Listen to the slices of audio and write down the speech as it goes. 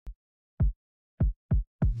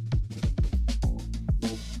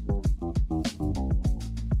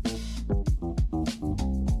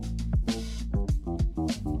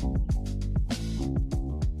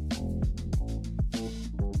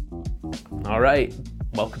All right,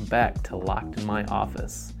 welcome back to Locked in My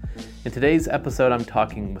Office. In today's episode, I'm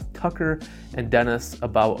talking with Tucker and Dennis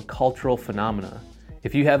about a cultural phenomena.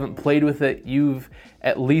 If you haven't played with it, you've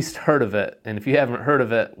at least heard of it. And if you haven't heard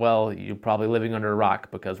of it, well, you're probably living under a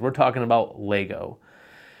rock because we're talking about Lego.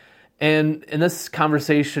 And in this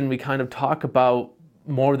conversation, we kind of talk about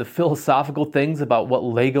more of the philosophical things about what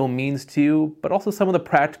Lego means to you, but also some of the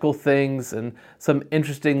practical things and some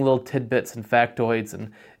interesting little tidbits and factoids.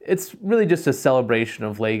 And it's really just a celebration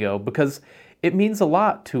of Lego because it means a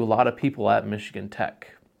lot to a lot of people at Michigan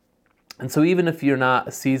Tech. And so even if you're not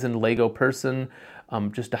a seasoned Lego person,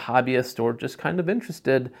 just a hobbyist or just kind of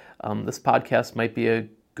interested, this podcast might be a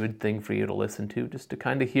good thing for you to listen to, just to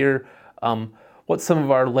kind of hear what some of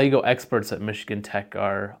our Lego experts at Michigan Tech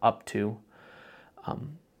are up to.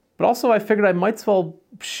 But also I figured I might as well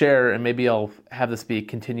share, and maybe I'll have this be a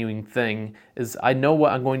continuing thing, is I know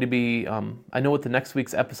what I'm going to be, I know what the next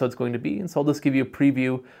week's episode is going to be, and so I'll just give you a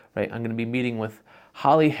preview, right? I'm going to be meeting with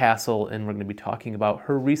Holly Hassel, and we're going to be talking about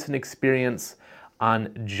her recent experience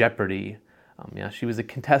on Jeopardy! She was a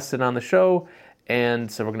contestant on the show,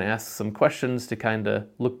 and so we're going to ask some questions to kind of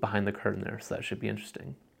look behind the curtain there, so that should be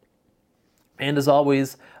interesting. And as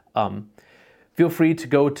always, feel free to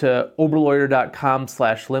go to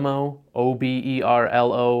oberlawyer.com/limo,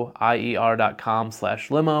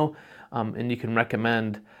 oberloier.com/limo, and you can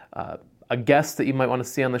recommend a guest that you might want to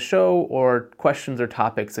see on the show or questions or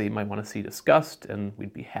topics that you might want to see discussed, and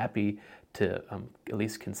we'd be happy to at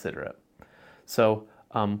least consider it. So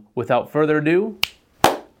without further ado,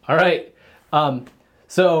 all right.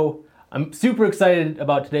 So I'm super excited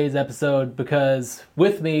about today's episode because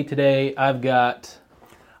with me today I've got...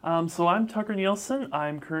 So I'm Tucker Nielsen.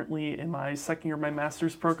 I'm currently in my second year of my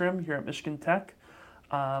master's program here at Michigan Tech.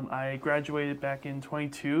 I graduated back in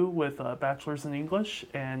 22 with a bachelor's in English,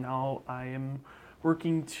 and now I am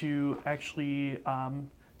working to actually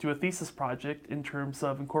do a thesis project in terms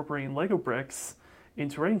of incorporating Lego bricks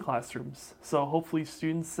into writing classrooms. So hopefully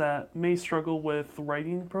students that may struggle with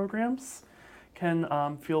writing programs can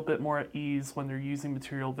feel a bit more at ease when they're using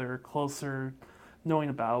material they're closer knowing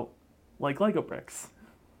about, like Lego bricks.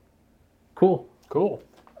 Cool.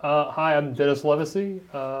 Hi, I'm Dennis Levesey.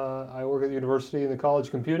 I work at the University in the College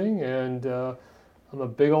of Computing, and I'm a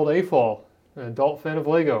big old AFOL, an adult fan of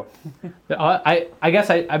Lego. I guess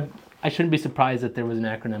I shouldn't be surprised that there was an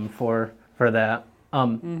acronym for that.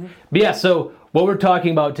 But yeah, so what we're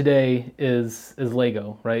talking about today is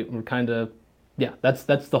Lego, right? We're kind of, that's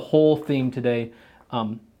the whole theme today,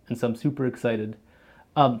 and so I'm super excited.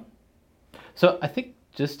 So I think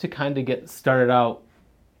just to kind of get started out,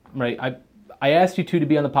 right, I asked you two to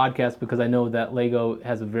be on the podcast because I know that Lego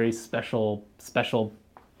has a very special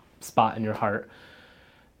spot in your heart.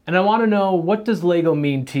 And I want to know, what does Lego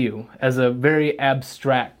mean to you as a very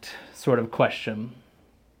abstract sort of question?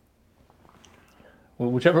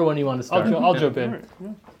 Well, whichever one you want to start. I'll jump in.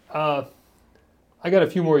 I got a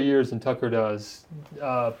few more years than Tucker does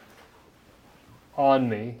on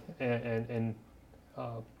me, and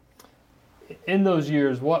in those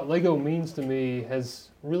years, what Lego means to me has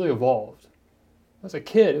really evolved. As a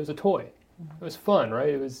kid, it was a toy. It was fun, right?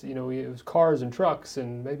 It was, it was cars and trucks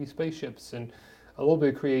and maybe spaceships and a little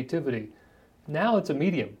bit of creativity. Now it's a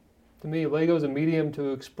medium. To me, Lego is a medium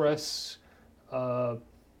to express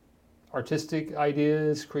artistic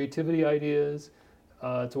ideas, creativity ideas.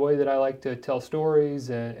 It's a way that I like to tell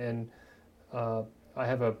stories, and I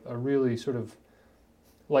have a really sort of,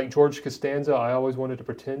 like George Costanza, I always wanted to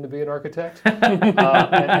pretend to be an architect.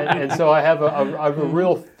 And so I have a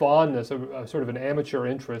real fondness, a sort of an amateur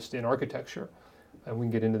interest in architecture. And we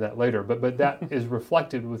can get into that later. But that is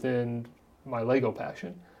reflected within my Lego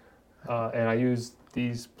passion. And I use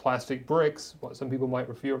these plastic bricks, what some people might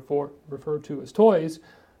refer to as toys,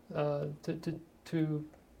 to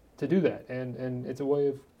do that. And it's a way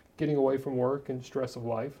of getting away from work and stress of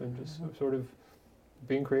life and just sort of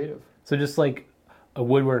being creative. So just like a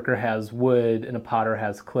woodworker has wood and a potter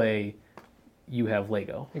has clay, you have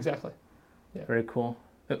Lego. Exactly. Yeah. Very cool.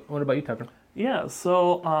 What about you, Tucker? Yeah,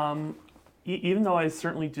 so even though I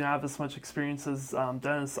certainly do not have as much experience as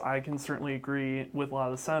Dennis, I can certainly agree with a lot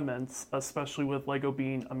of the sentiments, especially with Lego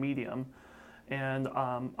being a medium. And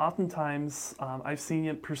oftentimes I've seen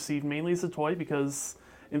it perceived mainly as a toy because,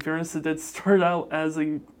 in fairness, it did start out as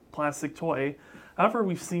a plastic toy. However,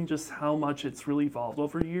 we've seen just how much it's really evolved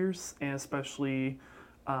over years, and especially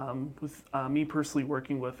with me personally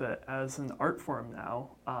working with it as an art form now,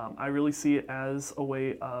 I really see it as a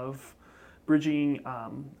way of bridging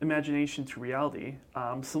imagination to reality.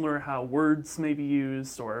 Similar to how words may be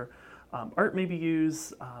used or art may be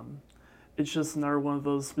used, it's just another one of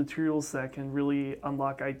those materials that can really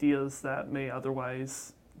unlock ideas that may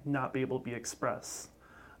otherwise not be able to be expressed.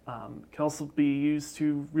 Can also be used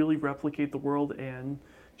to really replicate the world and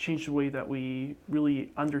change the way that we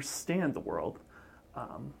really understand the world.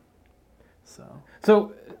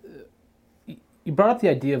 So you brought up the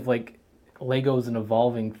idea of like Lego is an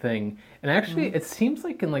evolving thing, and actually it seems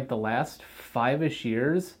like in like the last 5-ish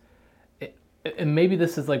years, and maybe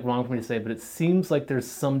this is like wrong for me to say, but it seems like there's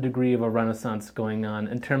some degree of a renaissance going on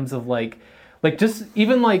in terms of like just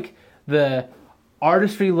even like the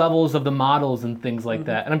artistry levels of the models and things like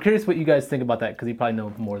that. And I'm curious what you guys think about that, because you probably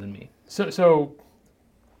know more than me. So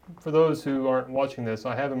for those who aren't watching this,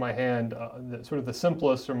 I have in my hand sort of the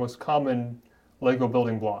simplest or most common Lego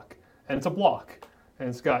building block. And it's a block. And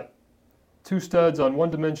it's got 2 studs on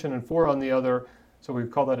one dimension and 4 on the other. So we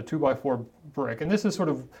call that a 2x4 brick. And this is sort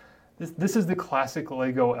of, this is the classic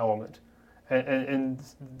Lego element. And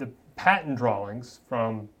the patent drawings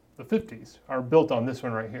from the 50s are built on this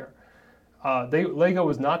one right here. Lego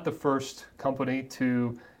was not the first company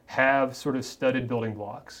to have sort of studded building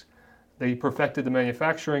blocks. They perfected the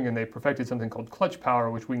manufacturing, and they perfected something called clutch power,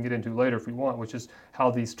 which we can get into later if we want, which is how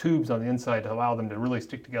these tubes on the inside allow them to really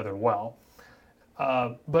stick together well.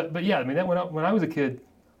 But yeah, I mean, when I was a kid,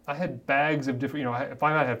 I had bags of different, if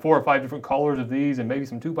I had 4 or 5 different colors of these, and maybe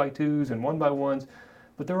some 2x2s and 1x1s,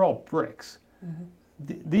 but they're all bricks.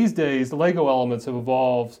 These days, the Lego elements have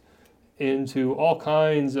evolved into all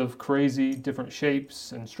kinds of crazy different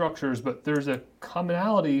shapes and structures, but there's a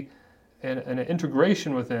commonality and an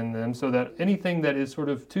integration within them, so that anything that is sort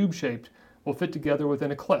of tube shaped will fit together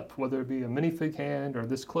within a clip, whether it be a minifig hand or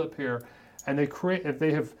this clip here. And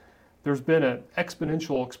there's been an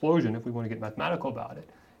exponential explosion, if we want to get mathematical about it,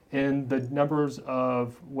 in the numbers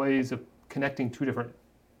of ways of connecting 2 different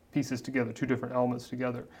pieces together, 2 different elements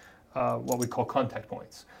together, what we call contact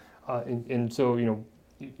points. And so,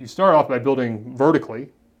 you start off by building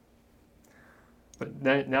vertically, but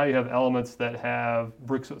now you have elements that have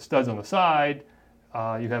bricks studs on the side.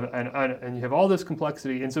 You have and you have all this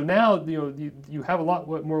complexity, and so now you have a lot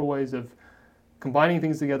more ways of combining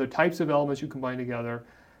things together, types of elements you combine together.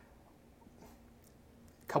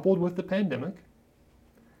 Coupled with the pandemic,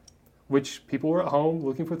 which people were at home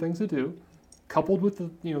looking for things to do, coupled with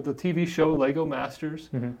the TV show Lego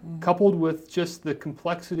Masters, coupled with just the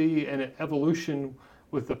complexity and evolution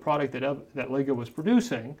with the product that Lego was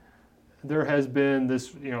producing, there has been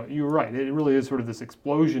this, you're right, it really is sort of this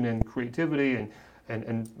explosion in creativity,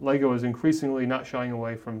 and Lego is increasingly not shying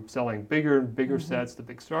away from selling bigger and bigger sets, the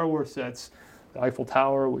big Star Wars sets, the Eiffel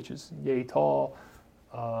Tower, which is yay tall,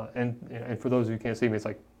 and for those who can't see me, it's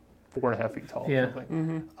like 4.5 feet tall. Yeah. Or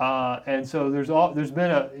something. And so there's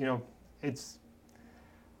been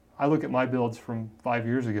I look at my builds from 5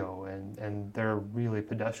 years ago, and they're really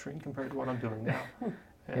pedestrian compared to what I'm doing now.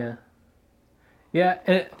 Yeah.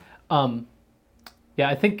 And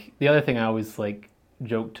I think the other thing I always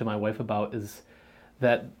joke to my wife about is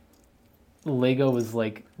that Lego is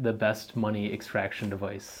like the best money extraction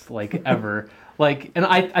device ever. And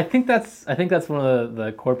I think that's one of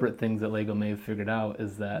the corporate things that Lego may have figured out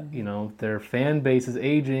is that their fan base is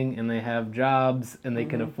aging, and they have jobs, and they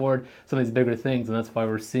can afford some of these bigger things, and that's why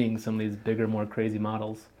we're seeing some of these bigger, more crazy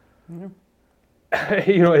models.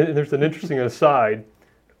 There's an interesting aside,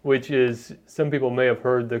 which is some people may have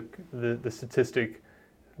heard the statistic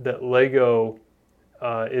that Lego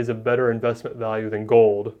is a better investment value than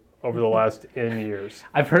gold over the last N years.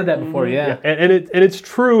 I've heard that before, yeah. And it's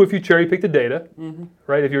true if you cherry pick the data,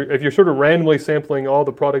 right? If you're sort of randomly sampling all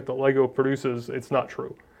the product that Lego produces, it's not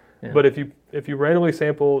true. Yeah. But if you randomly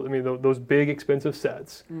sample, those big expensive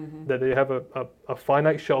sets that they have a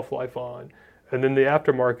finite shelf life on, and then the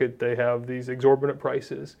aftermarket, they have these exorbitant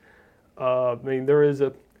prices. There is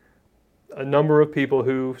a number of people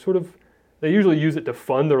who they usually use it to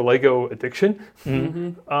fund their Lego addiction,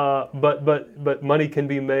 but money can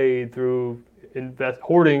be made through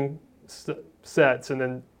hoarding sets and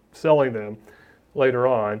then selling them later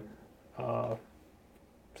on.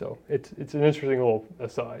 So it's an interesting little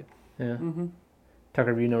aside. Yeah. Tucker,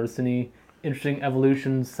 have you noticed any interesting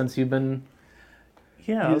evolutions since you've been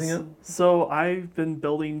using it? So I've been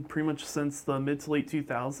building pretty much since the mid to late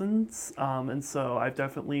 2000s, and so I've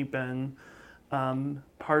definitely been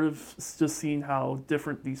part of just seeing how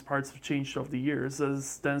different these parts have changed over the years.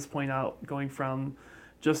 As Dennis pointed out, going from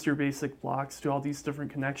just your basic blocks to all these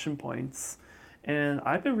different connection points. And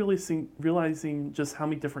I've been really realizing just how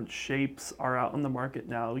many different shapes are out on the market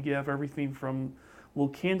now. You have everything from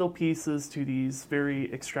little candle pieces to these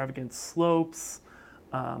very extravagant slopes.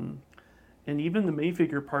 And even the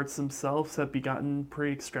minifigure parts themselves have gotten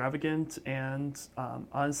pretty extravagant and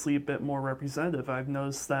honestly a bit more representative. I've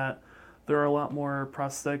noticed that there are a lot more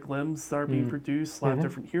prosthetic limbs that are being produced, a lot of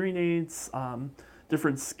different hearing aids,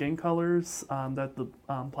 different skin colors that the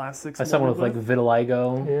plastics. I saw one with like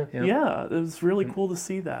vitiligo. Yeah, it was really cool to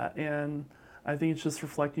see that, and I think it's just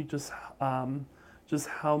reflecting just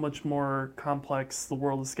how much more complex the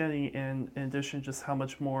world is getting, and in addition, just how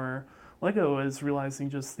much more Lego is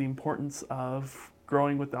realizing just the importance of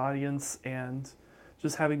growing with the audience and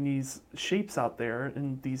just having these shapes out there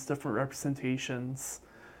and these different representations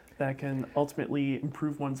that can ultimately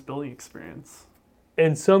improve one's building experience.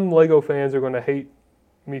 And some Lego fans are going to hate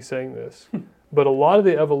me saying this, but a lot of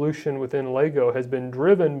the evolution within Lego has been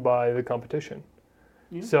driven by the competition.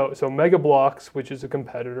 Yeah. So Mega Bloks, which is a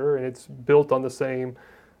competitor, and it's built on the same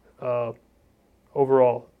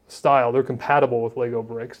overall style. They're compatible with Lego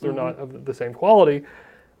bricks. They're not of the same quality,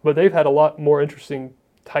 but they've had a lot more interesting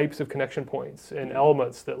types of connection points and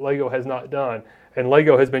elements that Lego has not done. And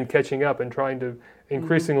Lego has been catching up and trying to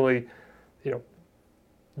increasingly,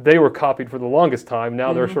 they were copied for the longest time.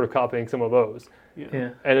 Now they're sort of copying some of those.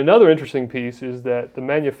 Yeah. And another interesting piece is that the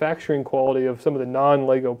manufacturing quality of some of the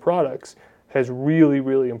non-Lego products has really,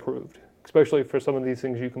 really improved, especially for some of these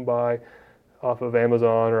things you can buy off of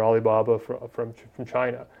Amazon or Alibaba from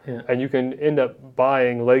China. Yeah. And you can end up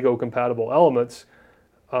buying Lego compatible elements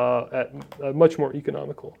at much more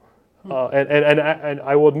economical. And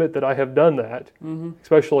I will admit that I have done that,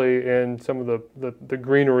 especially in some of the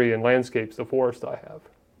greenery and landscapes, the forest I have.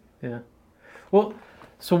 Yeah. Well,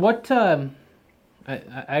 so what, I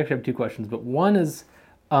actually have two questions, but one is,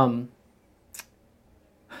 I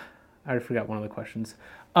already forgot one of the questions.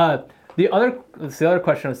 The other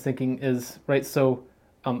question I was thinking is, right, so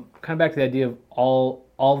kind of back to the idea of all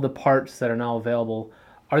of the parts that are now available,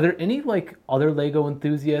 are there any like other Lego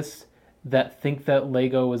enthusiasts that think that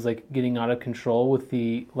Lego is like getting out of control with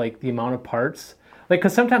the amount of parts? Like,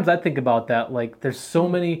 because sometimes I think about that, like there's so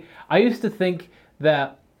many. I used to think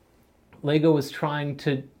that Lego was trying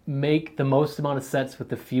to make the most amount of sets with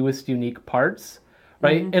the fewest unique parts,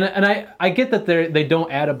 right? And I get that they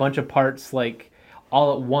don't add a bunch of parts like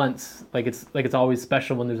all at once, like it's always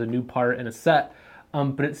special when there's a new part in a set.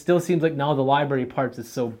 But it still seems like now the library parts is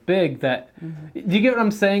so big that. Do you get what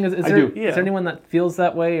I'm saying? Is there anyone that feels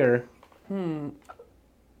that way or?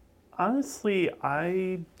 Honestly,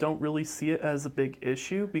 I don't really see it as a big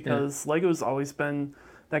issue because Lego's always been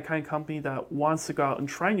that kind of company that wants to go out and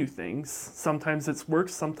try new things. Sometimes it's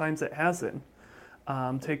worked, sometimes it hasn't.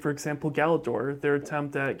 Take, for example, Galador, their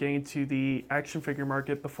attempt at getting into the action figure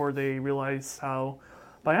market before they realized how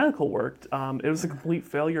Bionicle worked. It was a complete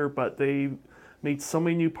failure, but they made so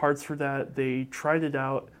many new parts for that. They tried it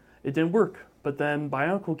out. It didn't work. But then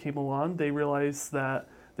Bionicle came along. They realized that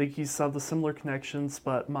they could use some of the similar connections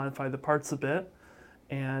but modify the parts a bit.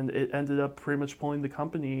 And it ended up pretty much pulling the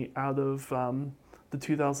company out of the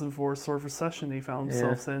 2004 sort of recession they found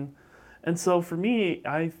themselves in. And so for me,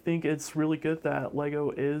 I think it's really good that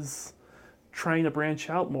Lego is trying to branch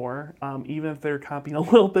out more, even if they're copying a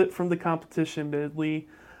little bit from the competition, admittedly.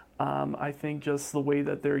 I think just the way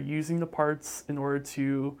that they're using the parts in order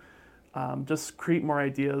to just create more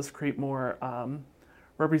ideas, create more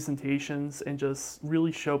representations, and just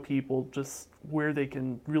really show people just where they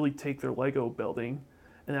can really take their Lego building.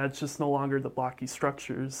 And that's just no longer the blocky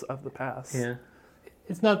structures of the past. Yeah.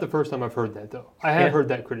 It's not the first time I've heard that, though. I have heard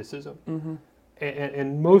that criticism.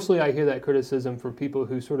 And mostly I hear that criticism for people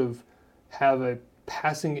who sort of have a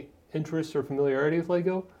passing interest or familiarity with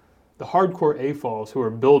Lego. The hardcore AFOLs who are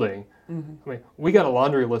building, I mean, we got a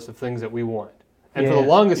laundry list of things that we want. And for the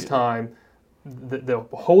longest time, the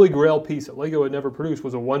holy grail piece that Lego had never produced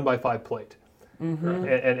was a 1x5 plate.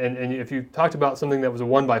 And if you talked about something that was a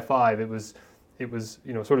 1x5, it was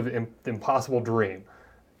sort of an impossible dream.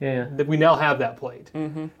 Yeah. That we now have that plate.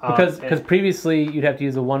 Because previously you'd have to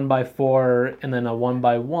use a 1x4 and then a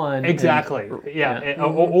 1x1. Exactly.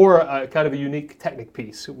 Or a kind of a unique Technic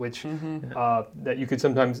piece, which that you could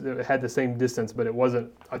sometimes had the same distance, but it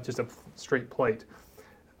wasn't just a straight plate.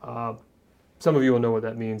 Some of you will know what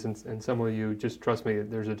that means, and some of you just trust me.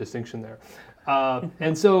 There's a distinction there.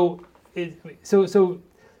 And so in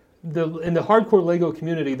the hardcore Lego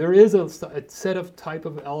community, there is a set of type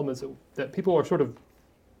of elements that people are sort of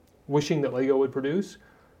wishing that Lego would produce,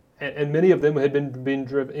 and many of them had been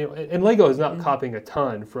driven. And Lego is not copying a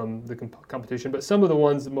ton from the competition, but some of the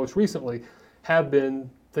ones most recently have been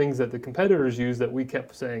things that the competitors use that we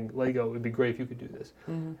kept saying, Lego, it would be great if you could do this.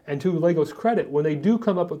 And to Lego's credit, when they do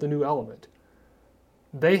come up with a new element,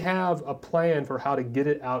 they have a plan for how to get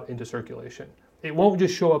it out into circulation. It won't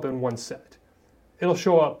just show up in one set. It'll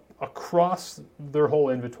show up across their whole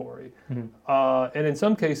inventory, and in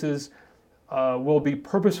some cases will be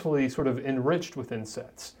purposefully sort of enriched within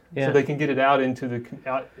sets, so they can get it out into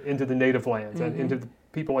the native lands and into the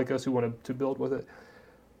people like us who want to build with it.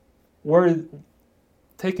 Where,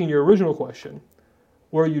 taking your original question,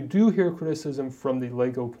 where you do hear criticism from the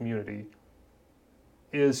Lego community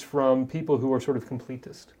is from people who are sort of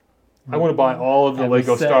completist. I want to buy all of the Every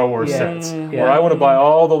Lego set, Star Wars yeah. sets, Yeah. or I want to buy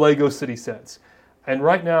all the Lego City sets. And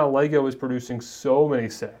right now, Lego is producing so many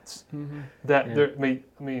sets that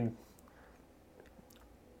I mean,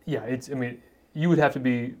 you would have to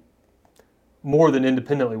be more than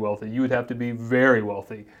independently wealthy. You would have to be very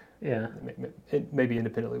wealthy. Yeah. Maybe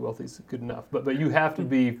independently wealthy is good enough, but you have to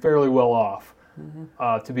be fairly well off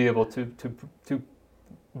to be able to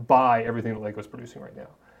buy everything that Lego's producing right now.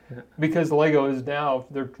 Yeah. Because Lego is now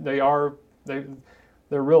they're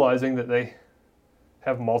realizing that they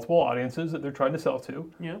have multiple audiences that they're trying to sell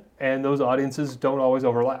to, and those audiences don't always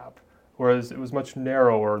overlap. Whereas it was much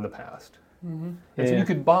narrower in the past. And so you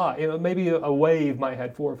could buy, maybe a wave might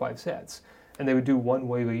have 4 or 5 sets, and they would do one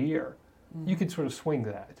wave a year. You could sort of swing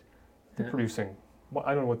that to producing,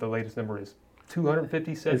 I don't know what the latest number is,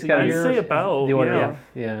 250 sets a year? I'd say about, The order yeah.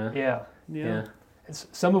 of, yeah. Yeah. And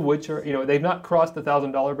some of which are, they've not crossed the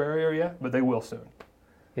 $1,000 barrier yet, but they will soon.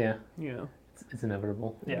 Yeah. Yeah. It's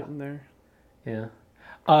inevitable. Yeah. Getting there. Yeah.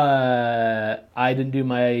 I didn't do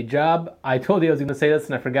my job. I told you I was going to say this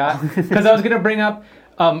and I forgot because I was going to bring up.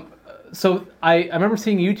 So I remember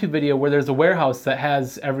seeing a YouTube video where there's a warehouse that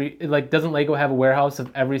has doesn't Lego have a warehouse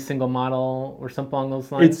of every single model or something along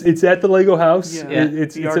those lines? It's at the Lego house. Yeah.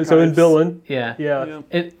 It's The so in archives. Billund. Yeah. Yeah.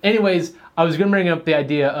 Anyways, I was going to bring up the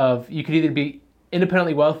idea of you could either be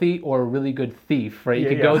independently wealthy or a really good thief, right? You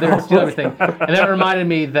could go there and steal everything. And that reminded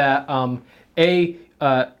me that, I need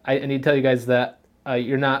to tell you guys that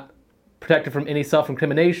you're not protected from any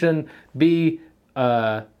self-incrimination. B,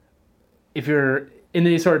 if you're in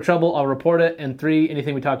any sort of trouble, I'll report it. And 3,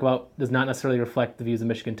 anything we talk about does not necessarily reflect the views of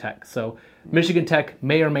Michigan Tech. So Michigan Tech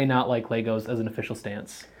may or may not like Legos as an official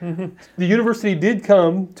stance. The university did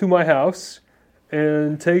come to my house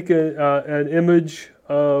and take an image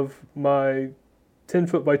of my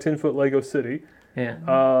 10-foot by 10-foot Lego city. Yeah.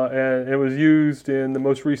 And it was used in the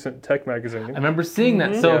most recent Tech magazine. I remember seeing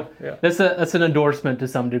that. So Yeah. that's an endorsement to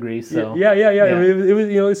some degree. So Yeah. I mean,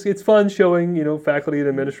 it was it's fun showing faculty and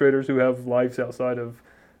administrators who have lives outside of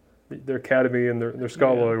their academy and their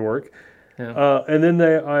scholarly work. Yeah. And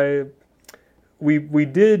then we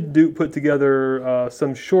did put together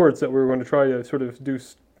some shorts that we were going to try to sort of do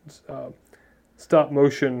stop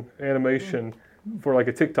motion animation for like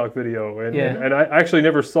a TikTok video, and I actually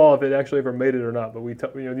never saw if it actually ever made it or not. But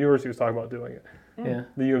the university was talking about doing it. Yeah.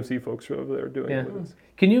 The UMC folks were over there doing it with us.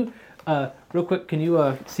 Can you, real quick,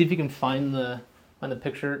 see if you can find the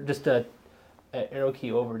picture? Just an arrow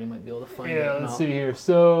key over, and you might be able to find it. Yeah, let's see here.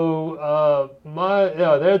 So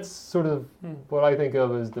that's sort of what I think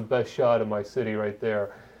of as the best shot of my city right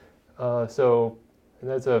there. And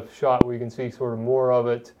that's a shot where you can see sort of more of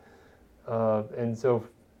it, and so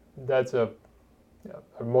that's a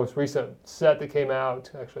most recent set that came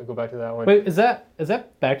out. Actually, I'll go back to that one. Wait, is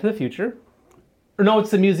that Back to the Future? Or no,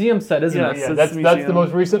 it's the museum set, isn't it? Yeah, that's the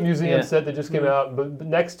most recent museum set that just came Mm-hmm. out. But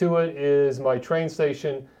next to it is my train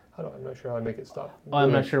station. I'm not sure how I make it stop.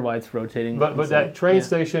 I'm not sure why it's rotating. But that train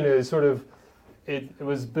station is sort of, it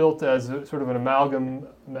was built as sort of an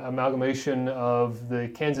amalgamation of the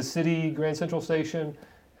Kansas City Grand Central Station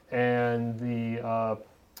and the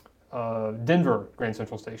Denver Grand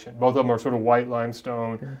Central Station. Both of them are sort of white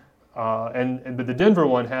limestone. But the Denver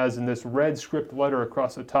one has in this red script letter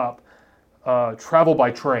across the top, travel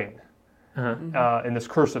by train, in this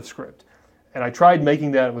cursive script. And I tried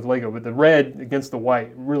making that with Lego, but the red against the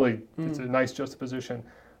white, really, it's a nice juxtaposition,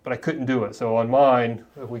 but I couldn't do it. So on mine,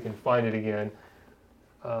 if we can find it again,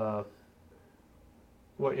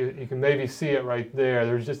 you can maybe see it right there.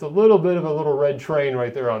 There's just a little bit of a little red train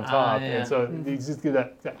right there on top. And so you just get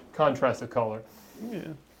that contrast of color. Yeah.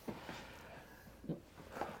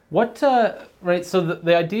 What, right, so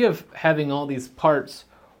the idea of having all these parts,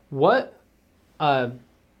 where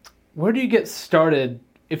do you get started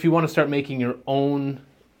if you want to start making your own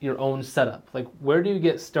setup? Like, where do you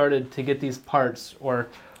get started to get these parts, or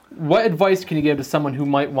what advice can you give to someone who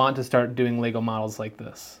might want to start doing Lego models like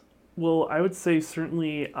this? Well, I would say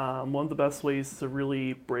certainly one of the best ways to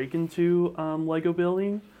really break into Lego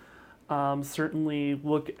building, certainly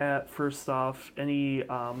look at, first off, any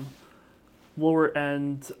lower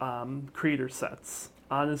end creator sets.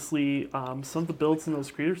 Honestly, some of the builds in those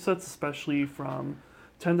creator sets, especially from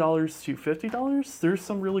 $10 to $50, there's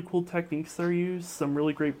some really cool techniques that are used, some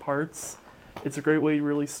really great parts. It's a great way to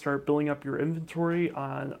really start building up your inventory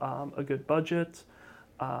on a good budget.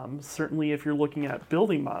 Certainly, if you're looking at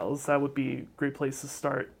building models, that would be a great place to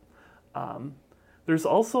start. There's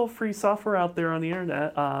also free software out there on the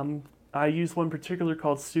internet. I use one particular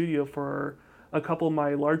called Studio for a couple of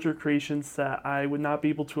my larger creations that I would not be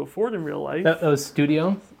able to afford in real life. That was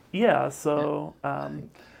Studio? Yeah, so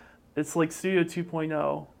it's like Studio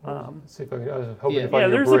 2.0. Let's see if I was hoping to find Yeah, your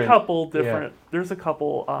there's bridge. a couple different. There's a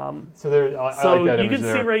couple. So there, I So like that you image can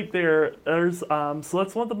there. see right there. There's so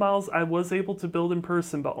that's one of the models I was able to build in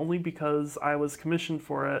person, but only because I was commissioned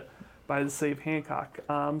for it by the City of Hancock.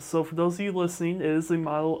 So for those of you listening, it is a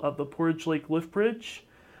model of the Portage Lake Lift Bridge.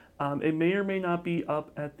 It may or may not be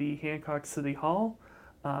up at the Hancock City Hall,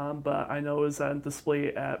 but I know it was on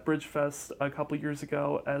display at Bridgefest a couple years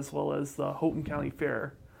ago, as well as the Houghton County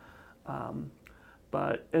Fair.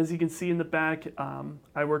 But as you can see in the back,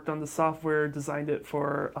 I worked on the software, designed it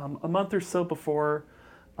for a month or so before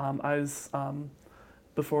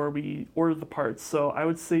before we ordered the parts. So I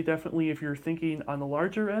would say definitely if you're thinking on the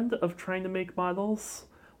larger end of trying to make models,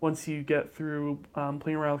 once you get through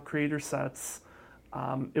playing around with creator sets,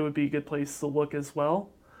 it would be a good place to look as well.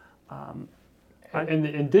 And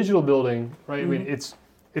in digital building, right? I mean,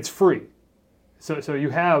 it's free, so you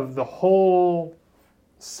have the whole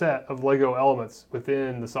set of Lego elements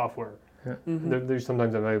within the software. Yeah. There's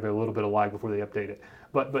sometimes there may be a little bit of lag before they update it,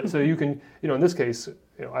 but so you can, in this case,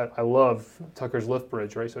 I love Tucker's lift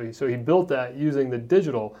bridge, right? So he built that using the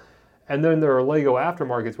digital, and then there are Lego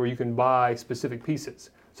aftermarkets where you can buy specific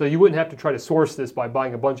pieces. So you wouldn't have to try to source this by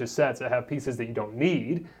buying a bunch of sets that have pieces that you don't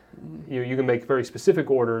need. You can make very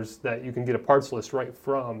specific orders that you can get a parts list right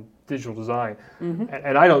from digital design.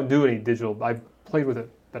 And I don't do any digital. I've played with it,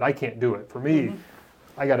 but I can't do it. For me,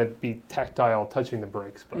 I got to be tactile, touching the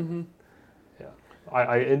brakes. But yeah,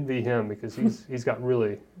 I envy him because he's got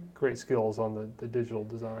really great skills on the digital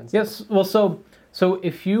design stuff. Yes. Well, so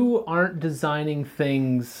if you aren't designing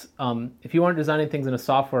things, in a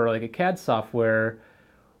software like a CAD software,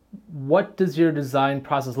 what does your design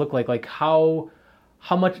process look like? Like how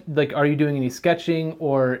much, like, are you doing any sketching,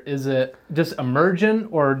 or is it just emergent,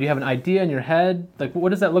 or do you have an idea in your head? Like, what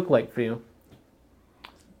does that look like for you?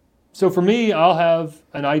 So for me, I'll have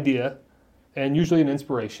an idea and usually an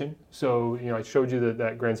inspiration. So, I showed you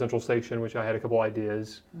that Grand Central Station, which I had a couple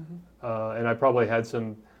ideas. And I probably had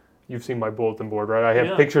some, you've seen my bulletin board, right? I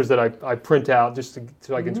have pictures that I print out just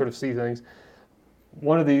so I can sort of see things.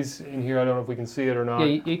 One of these in here, I don't know if we can see it or not.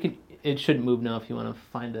 Yeah, you can. It shouldn't move now if you want to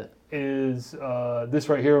find it. Is this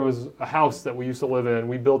right here was a house that we used to live in.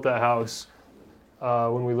 We built that house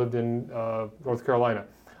when we lived in North Carolina.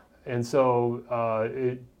 And so,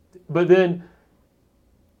 but then,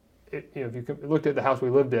 if you looked at the house we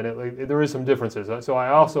lived in, there is some differences. So I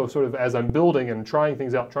also sort of, as I'm building and trying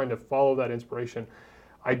things out, trying to follow that inspiration,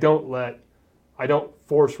 I don't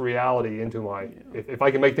force reality into my, if I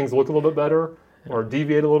can make things look a little bit better or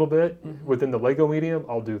deviate a little bit within the Lego medium,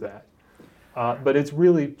 I'll do that. But it's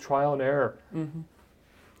really trial and error.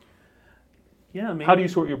 Yeah, maybe. How do you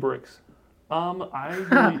sort your bricks?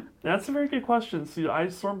 That's a very good question. See, I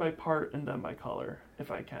sort by part and then by color, if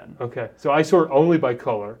I can. Okay, so I sort only by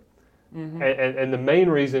color, and the main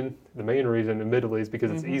reason, admittedly, is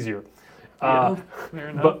because it's easier. Fair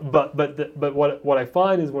enough. But what I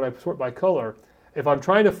find is when I sort by color, if I'm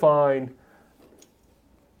trying to find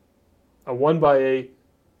a 1x8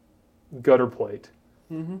 gutter plate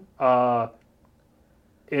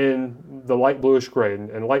in the light bluish gray,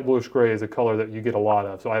 and light bluish gray is a color that you get a lot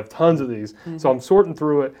of, so I have tons of these. So I'm sorting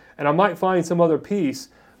through it, and I might find some other piece,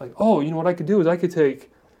 like, what I could do is I could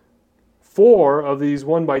take 4 of these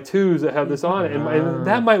 1x2s that have this on it, and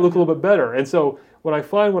that might look a little bit better. And so what I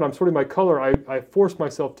find when I'm sorting my color, I force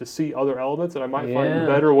myself to see other elements, and I might find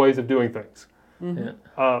better ways of doing things.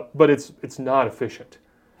 But it's not efficient.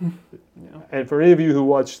 And for any of you who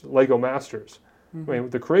watch Lego Masters, I mean,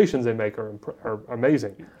 the creations they make are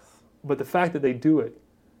amazing. Yes. But the fact that they do it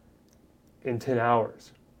in 10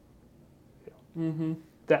 hours,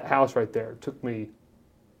 that house right there took me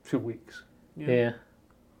 2 weeks. Yeah.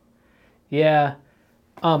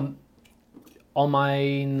 All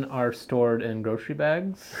mine are stored in grocery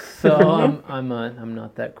bags, so I'm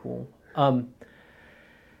not that cool.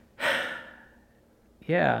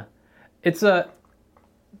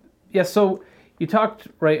 So you talked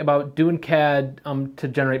about doing CAD to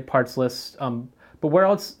generate parts lists, but where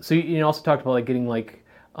else? So you also talked about getting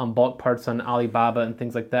bulk parts on Alibaba and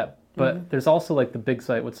things like that. But there's also the big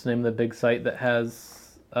site. What's the name of the big site that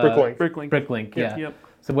has Bricklink. Bricklink. Bricklink, yeah. Yep.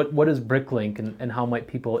 So what is Bricklink, and how might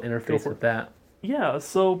people interface with that? Yeah,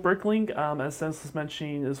 so Bricklink, as Dennis was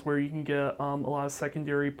mentioning, is where you can get a lot of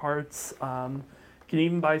secondary parts. You can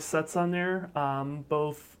even buy sets on there,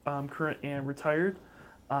 both current and retired.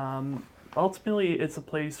 Ultimately, it's a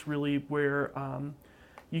place really where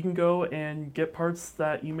you can go and get parts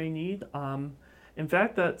that you may need. In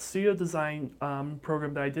fact, that studio design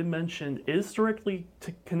program that I did mention is directly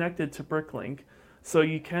connected to Bricklink. So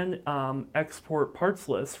you can export parts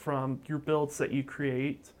lists from your builds that you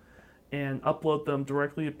create and upload them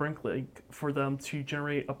directly to Bricklink for them to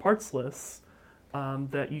generate a parts list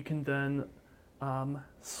that you can then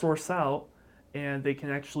source out, and they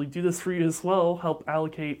can actually do this for you as well, help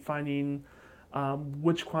allocate finding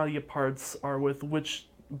which quantity of parts are with which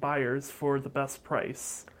buyers for the best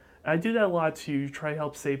price. I do that a lot to try to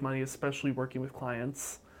help save money, especially working with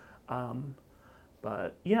clients.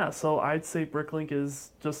 But yeah, so I'd say Bricklink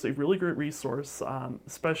is just a really great resource,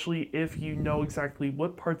 especially if you know exactly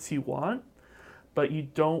what parts you want, but you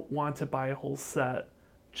don't want to buy a whole set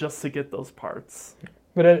just to get those parts.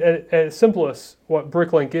 But at its simplest, what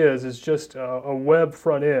Bricklink is just a web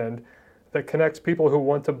front end that connects people who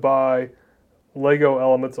want to buy Lego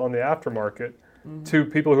elements on the aftermarket to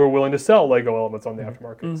people who are willing to sell Lego elements on the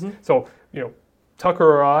aftermarket. So, Tucker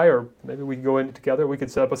or I, or maybe we could go in together, we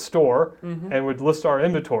could set up a store and would list our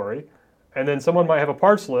inventory, and then someone might have a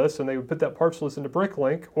parts list and they would put that parts list into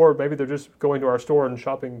Bricklink, or maybe they're just going to our store and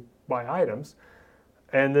shopping by items,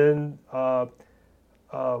 and then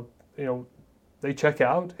they check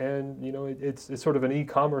out, and it's sort of an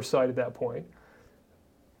e-commerce site at that point.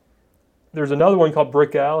 There's another one called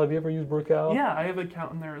Brickowl. Have you ever used Brickowl? Yeah, I have an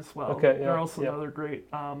account in there as well. Okay, yeah, They're also another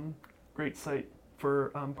great site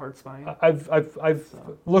for parts buying. I've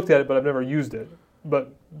looked at it, but I've never used it.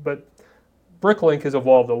 But Bricklink has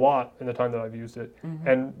evolved a lot in the time that I've used it,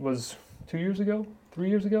 and was 2 years ago, 3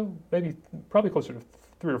 years ago, probably closer to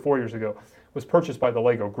 3 or 4 years ago, was purchased by the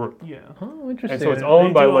Lego Group. Yeah. Oh, interesting. And so it's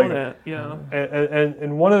owned by Lego. Own it, yeah.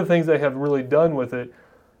 And one of the things they have really done with it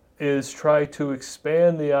is try to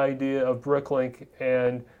expand the idea of Bricklink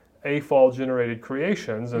and AFOL generated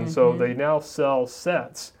creations, and so they now sell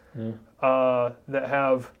sets that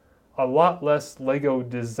have a lot less Lego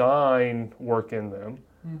design work in them,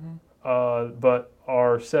 but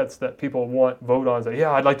are sets that people vote on, say,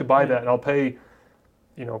 yeah, I'd like to buy that, and I'll pay,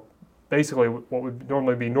 basically what would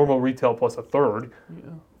normally be normal retail plus a third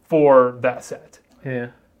for that set. Yeah.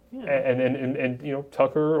 Yeah. And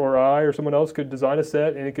Tucker or I or someone else could design a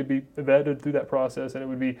set, and it could be vetted through that process, and it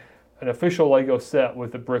would be an official Lego set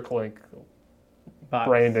with the Bricklink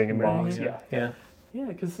branding and box. Yeah. Yeah,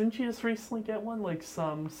 because didn't you just recently get one, like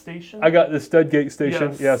some station? I got the Studgate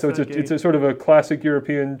station. Yes, so it's a sort of a classic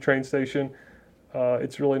European train station.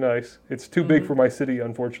 It's really nice. It's too big for my city,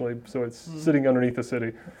 unfortunately, so it's sitting underneath the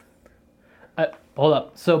city. Hold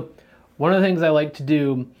up. So one of the things I like to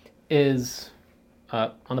do is,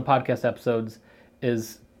 on the podcast episodes,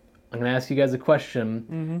 is I'm going to ask you guys a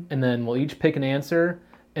question, and then we'll each pick an answer,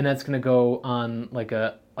 and that's going to go on like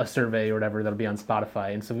a survey or whatever that'll be on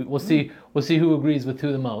Spotify, and so we'll see who agrees with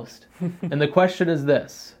who the most. And the question is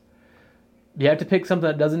this: you have to pick something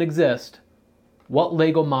that doesn't exist. What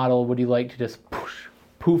Lego model would you like to just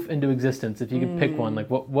poof into existence if you could pick one? Like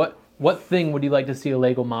what thing would you like to see a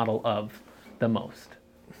Lego model of the most?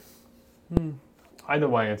 I know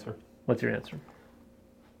my answer. What's your answer?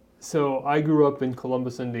 So I grew up in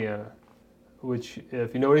Columbus, Indiana, which,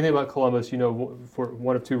 if you know anything about Columbus, you know for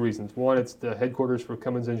one of two reasons. One, it's the headquarters for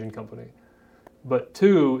Cummins Engine Company. But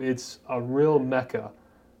two, it's a real mecca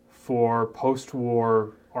for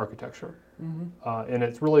post-war architecture. And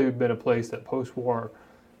it's really been a place that post-war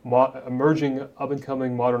emerging,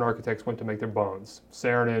 up-and-coming modern architects went to make their bones.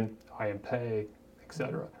 Saarinen, I.M. Pei,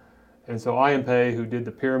 etc. And so I.M. Pei, who did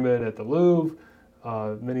the pyramid at the Louvre,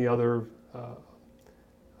 many other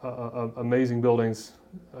amazing buildings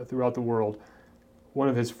throughout the world. One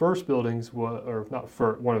of his first buildings was, or not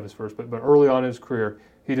one of his first, but early on in his career,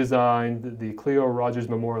 he designed the Cleo Rogers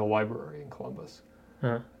Memorial Library in Columbus.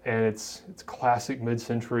 And it's classic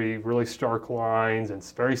mid-century, really stark lines, and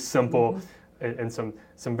it's very simple, and some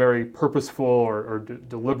very purposeful or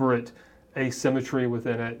deliberate asymmetry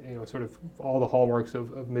within it. Sort of all the hallmarks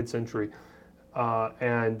of mid-century.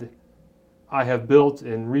 And I have built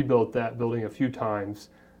and rebuilt that building a few times.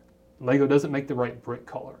 Lego doesn't make the right brick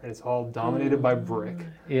color, and it's all dominated by brick.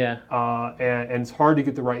 Yeah. And it's hard to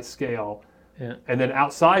get the right scale. Yeah. And then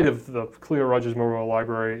outside of the Cleo Rogers Memorial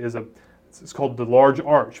Library is it's called the Large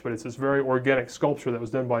Arch, but it's this very organic sculpture that was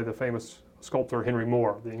done by the famous sculptor Henry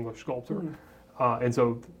Moore, the English sculptor. And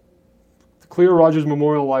so the Cleo Rogers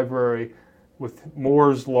Memorial Library with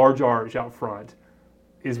Moore's Large Arch out front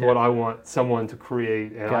is what I want someone to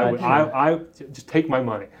create, and Gotcha. I just take my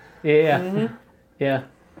money. Yeah. Yeah.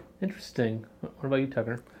 Interesting. What about you,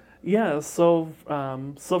 Tucker? Yeah, so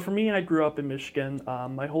for me, I grew up in Michigan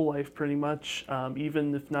my whole life pretty much.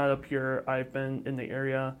 Even if not up here, I've been in the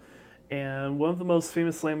area. And one of the most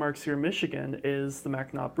famous landmarks here in Michigan is the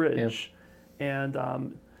Mackinac Bridge. And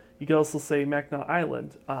you could also say Mackinac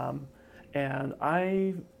Island. And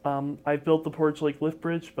I've built the Portage Lake Lift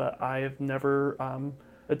Bridge, but I have never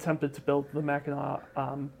attempted to build the Mackinac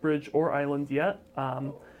Bridge or Island yet.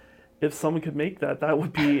 If someone could make that, that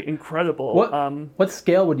would be incredible. What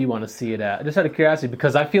scale would you want to see it at? Just out of curiosity,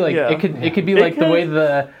 because I feel like Yeah. it could be like the way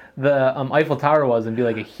the Eiffel Tower was, and be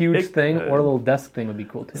like a huge thing, or a little desk thing would be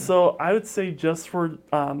cool too. So I would say just for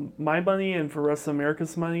my money and for rest of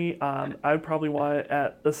America's money, I would probably want it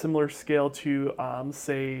at a similar scale to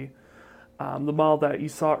say the model that you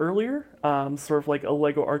saw earlier, sort of like a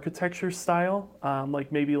Lego architecture style,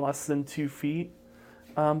 like maybe less than 2 feet,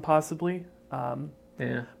 possibly.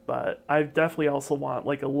 Yeah. But I definitely also want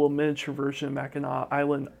like a little miniature version of Mackinac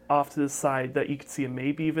Island off to the side that you could see, and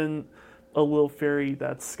maybe even a little ferry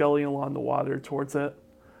that's sculling along the water towards it.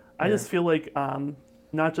 I just feel like,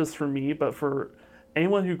 not just for me, but for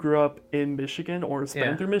anyone who grew up in Michigan or has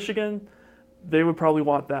been through Michigan, they would probably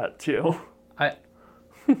want that too.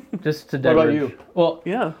 Just to What about diverge. you? Well,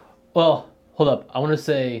 Yeah. Well, hold up. I want to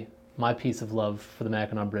say my piece of love for the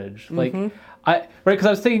Mackinac Bridge. Like, Mm-hmm. because I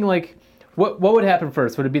was thinking like, what would happen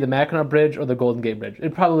first? Would it be the Mackinac Bridge or the Golden Gate Bridge?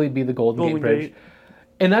 It'd probably be the Golden Gate Bridge. Gate.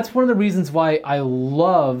 And that's one of the reasons why I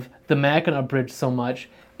love the Mackinac Bridge so much,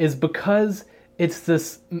 is because it's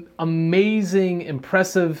this amazing,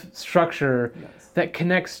 impressive structure that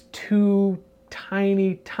connects two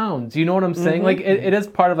tiny towns. You know what I'm saying? Like, it is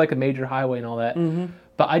part of like a major highway and all that.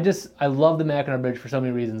 But I love the Mackinac Bridge for so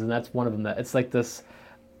many reasons, and that's one of them. That it's like this.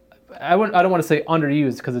 I don't want to say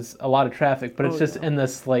underused because it's a lot of traffic, but it's just in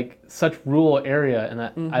this like such rural area, and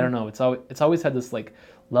that I don't know. It's always had this like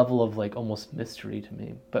level of like almost mystery to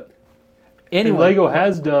me. But And anyway, Lego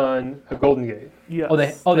has done a Golden Gate.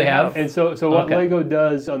 Yes, they have? And so what Okay. Lego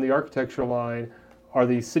does on the architecture line are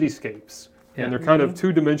these cityscapes. Yeah. And they're kind of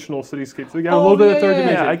two-dimensional cityscapes. They got a little bit of third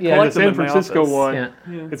dimension. I And the collect them San in my Francisco office. one, Yeah.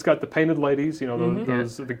 it's got the painted ladies,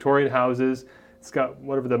 those Victorian houses. It's got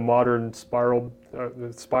whatever the modern spired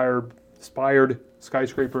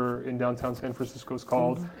skyscraper in downtown San Francisco is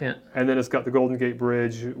called. Yeah. And then it's got the Golden Gate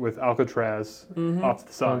Bridge with Alcatraz off to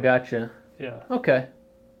the side. Oh, gotcha. Yeah. Okay.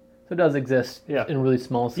 So it does exist Yeah. in a really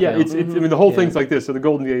small scale. Yeah, it's I mean the whole Yeah. thing's like this. So the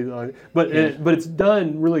Golden Gate, but it's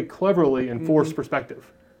done really cleverly in forced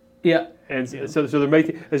perspective. Yeah. And so they're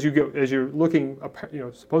making as you're looking,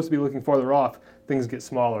 supposed to be looking farther off, things get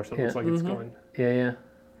smaller. So it looks like it's going. Yeah.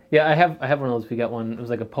 I have one of those. We got one. It was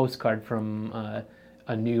like a postcard from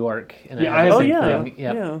New York. And it Yeah, had I the have Oh same yeah. thing.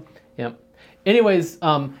 Yep. Yeah. Yep. Anyways,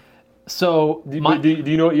 so Do you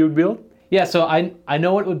know what you would build? yeah, so I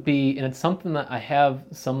know what it would be, and it's something that I have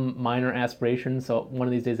some minor aspirations. So one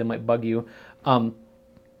of these days I might bug you,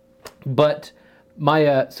 but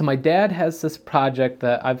my dad has this project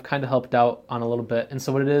that I've kind of helped out on a little bit, and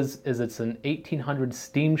so what it is it's an 1800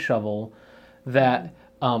 steam shovel that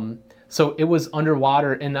so it was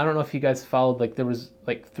underwater, and I don't know if you guys followed, like there was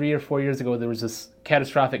like 3 or 4 years ago there was this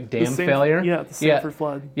catastrophic dam failure. Yeah, the Sanford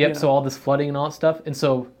flood. Yep. Yeah. So all this flooding and all that stuff, and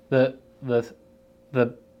so the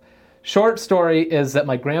short story is that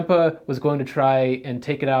my grandpa was going to try and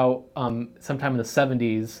take it out sometime in the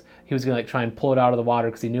 70s. He was going to like try and pull it out of the water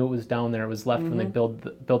because he knew it was down there. It was left when they built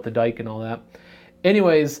the dike and all that.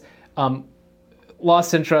 Anyways,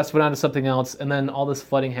 lost interest, went on to something else, and then all this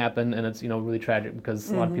flooding happened, and it's really tragic because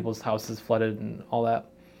a lot of people's houses flooded and all that.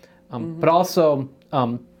 But also,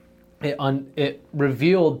 it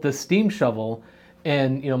revealed the steam shovel.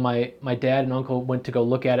 And my dad and uncle went to go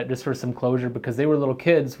look at it just for some closure because they were little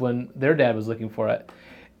kids when their dad was looking for it.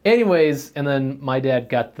 Anyways, and then my dad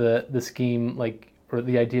got the scheme, like, or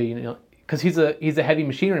the idea, because he's a heavy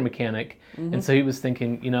machinery mechanic, and so he was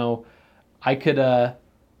thinking,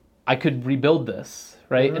 I could rebuild this,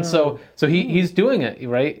 right? And so he's doing it,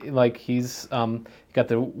 right? Like he's got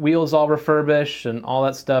the wheels all refurbished and all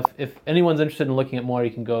that stuff. If anyone's interested in looking at more,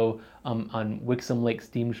 you can go on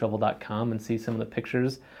WixomLakeSteamShovel.com and see some of the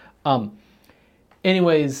pictures.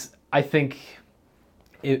 Anyways, I think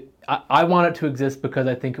I want it to exist because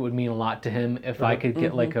I think it would mean a lot to him if I could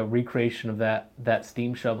get like a recreation of that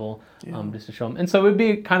steam shovel just to show him. And so it would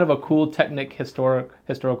be kind of a cool Technic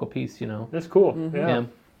historical piece, That's cool. Yeah.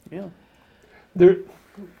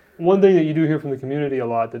 One thing that you do hear from the community a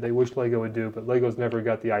lot that they wish Lego would do, but Lego's never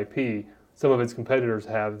got the IP. Some of its competitors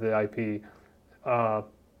have the IP.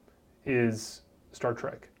 Is Star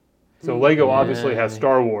Trek. So Lego Yeah. obviously has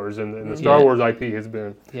Star Wars, and the Star Yeah. Wars IP has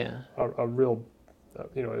been Yeah. a real,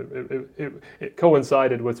 it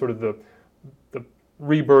coincided with sort of the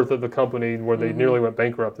rebirth of the company where they nearly went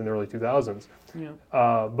bankrupt in the early 2000s. Yeah.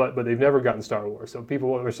 But they've never gotten Star Wars. So people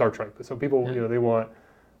want, or Star Trek. So people, they want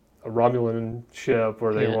a Romulan ship,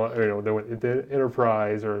 or they Yeah. want, they want the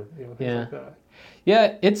Enterprise, or things Yeah. like that.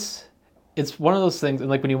 Yeah, it's one of those things, and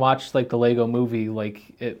like when you watch like the Lego movie,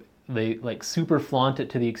 like they like super flaunt it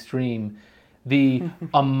to the extreme. The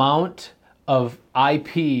amount of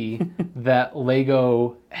IP that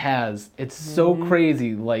Lego has, it's so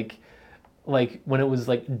crazy. Like when it was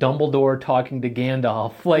like Dumbledore talking to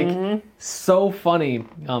Gandalf, like so funny,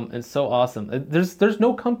 and so awesome. There's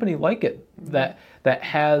no company like it that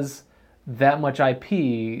has that much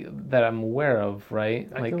IP that I'm aware of, right?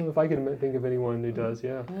 I Like, don't know if I can think of anyone who does.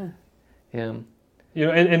 Yeah. yeah,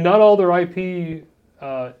 And not all their IP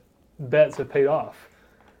bets have paid off.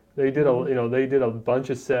 They did a bunch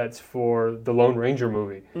of sets for the Lone Ranger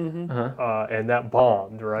movie, and that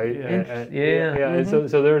bombed, right? Yeah. And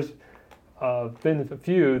so there's been a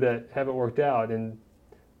few that haven't worked out, and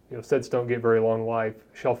sets don't get very long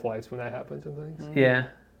shelf lives when that happens and things. yeah.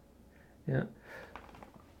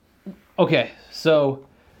 Okay, so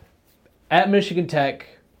at Michigan Tech,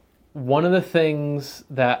 one of the things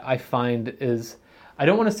that I find is, I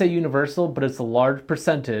don't want to say universal, but it's a large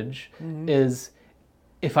percentage, is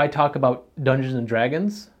if I talk about Dungeons and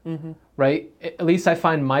Dragons, right? At least I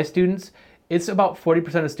find my students, it's about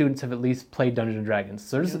 40% of students have at least played Dungeons and Dragons.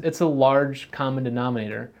 So it's a large common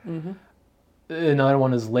denominator. Another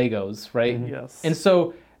one is Legos, right? Yes. And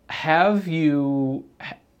so have you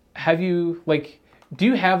like, do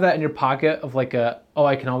you have that in your pocket of like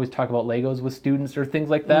I can always talk about Legos with students or things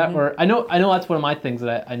like that? Or I know that's one of my things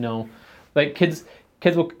that I know, like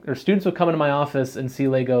students will come into my office and see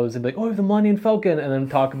Legos and be like, oh, I have the Millennium Falcon, and then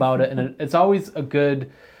talk about it, and it's always a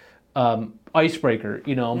good icebreaker,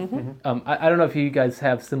 I don't know if you guys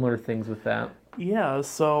have similar things with that. Yeah,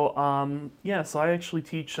 so I actually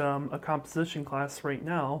teach a composition class right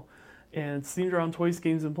now, and it's themed around toys,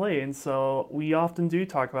 games, and play. And so we often do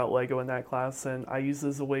talk about Lego in that class, and I use it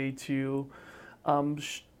as a way to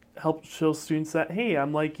help show students that, hey,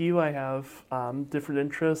 I'm like you, I have different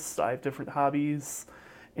interests, I have different hobbies,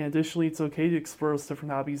 and additionally, it's okay to explore those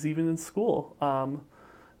different hobbies even in school.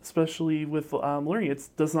 Especially with learning. It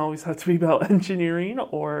doesn't always have to be about engineering,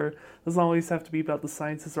 or doesn't always have to be about the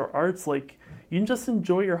sciences or arts. Like, you can just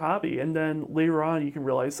enjoy your hobby, and then later on you can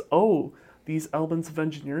realize, oh, these elements of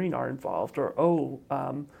engineering are involved, or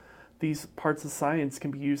these parts of science can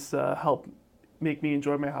be used to help make me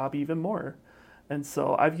enjoy my hobby even more. And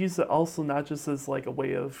so I've used it also not just as like a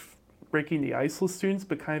way of breaking the ice with students,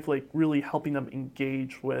 but kind of like really helping them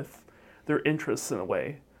engage with their interests in a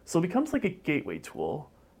way. So it becomes like a gateway tool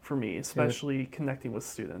for me, especially connecting with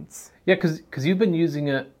students. Yeah, because you've been using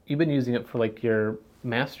it for like your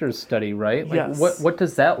master's study, right? Like, Yes. What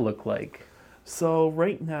does that look like? So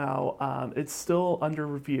right now, it's still under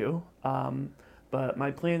review, but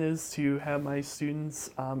my plan is to have my students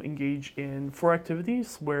engage in 4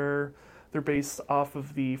 activities where they're based off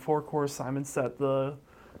of the 4 core assignments that the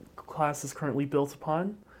class is currently built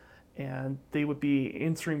upon. And they would be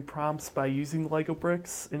answering prompts by using Lego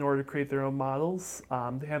bricks in order to create their own models.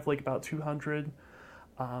 They have like about 200.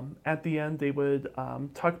 At the end, they would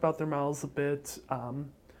talk about their models a bit.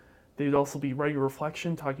 They would also be writing a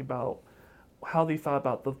reflection, talking about how they thought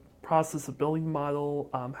about the process of building the model,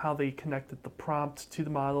 how they connected the prompt to the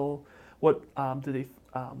model,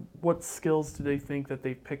 what skills do they think that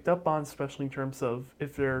they've picked up on, especially in terms of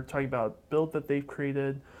if they're talking about a build that they've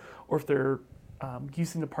created, or if they're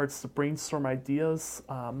using the parts to brainstorm ideas,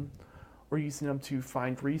 or using them to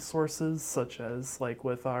find resources, such as like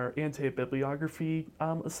with our anti-bibliography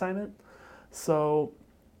assignment. So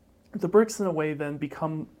the bricks in a way then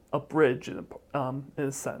become a bridge in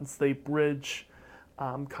a sense. They bridge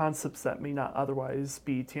concepts that may not otherwise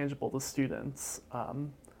be tangible to students.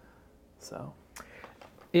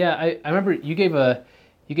 Yeah, I remember you gave a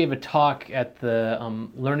talk at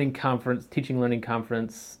the teaching learning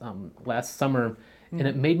conference last summer, and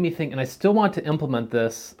it made me think, and I still want to implement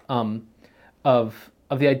this, of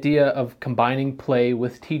the idea of combining play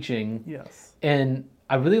with teaching. Yes. And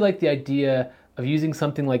I really like the idea of using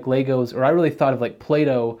something like Legos, or I really thought of like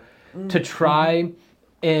Play-Doh, to try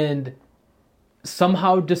and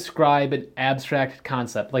somehow describe an abstract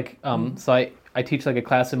concept. Like, so I teach like a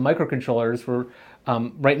class in microcontrollers where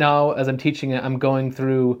right now, as I'm teaching it, I'm going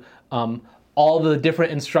through all the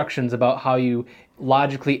different instructions about how you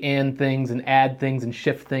logically and things and add things and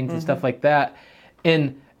shift things and stuff like that.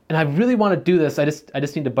 And I really want to do this. I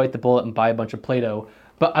just need to bite the bullet and buy a bunch of Play-Doh.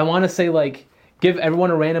 but I want to say like give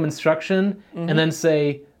everyone a random instruction and then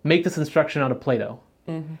say make this instruction out of Play-Doh.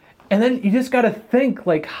 And then you just got to think,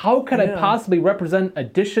 like, how could I possibly represent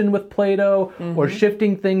addition with Play-Doh or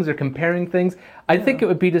shifting things or comparing things? I think it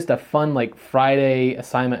would be just a fun, like, Friday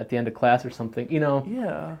assignment at the end of class or something, you know?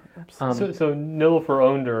 Yeah, absolutely. So Nilofer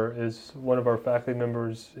Onder is one of our faculty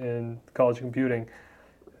members in College of Computing.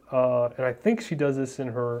 And I think she does this in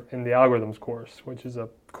the algorithms course, which is a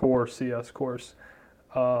core CS course.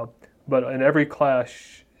 But in every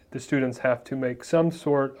class, the students have to make some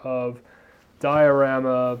sort of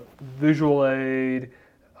diorama, visual aid,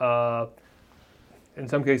 in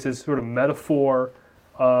some cases sort of metaphor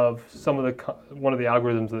of one of the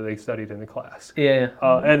algorithms that they studied in the class. Yeah.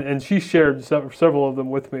 And she shared several of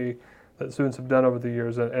them with me that students have done over the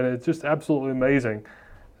years, and it's just absolutely amazing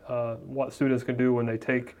what students can do when they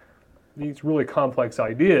take these really complex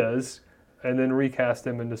ideas and then recast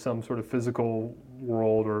them into some sort of physical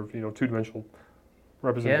world or two-dimensional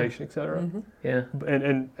representation, etc. Yeah.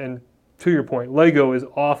 And to your point, Lego is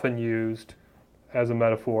often used as a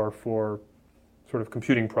metaphor for sort of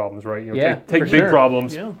computing problems, right? Take big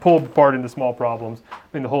problems, pull apart into small problems. I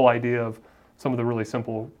mean, the whole idea of some of the really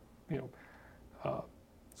simple,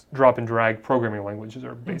 drop and drag programming languages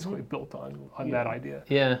are basically built on that idea.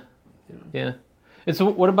 Yeah. And so,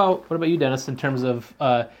 what about you, Dennis? In terms of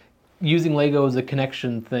using Lego as a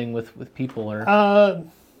connection thing with people, or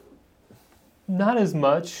not as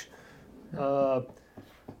much.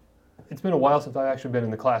 It's been a while since I've actually been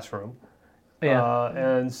in the classroom.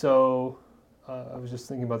 And so I was just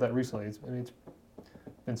thinking about that recently. It's been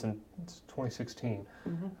since 2016.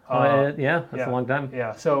 That's a long time.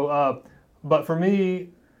 Yeah. So, but for me,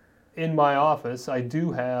 in my office, I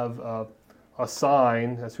do have a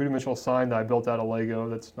sign, a three-dimensional sign that I built out of Lego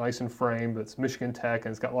that's nice and framed. It's Michigan Tech,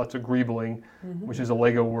 and it's got lots of greebling, which is a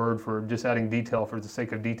Lego word for just adding detail for the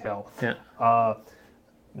sake of detail.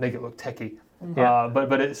 Make it look techy.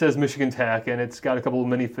 But it says Michigan Tech, and it's got a couple of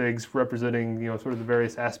minifigs representing sort of the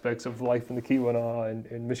various aspects of life in the Keweenaw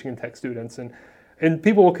and Michigan Tech students, and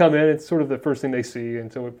people will come in. It's sort of the first thing they see,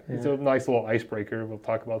 and so it's a nice little icebreaker. We'll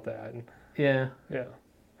talk about that.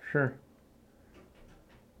 Sure.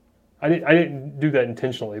 I didn't do that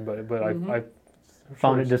intentionally, but I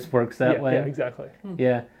found it just works that way. Yeah, exactly.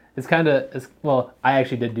 Yeah. It's kind of, I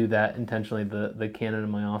actually did do that intentionally, the cannon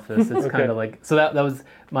in my office. It's kind of like, so that was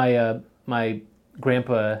my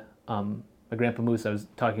grandpa, Moose, I was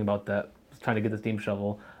talking about that, was trying to get the steam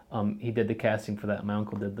shovel. He did the casting for that, and my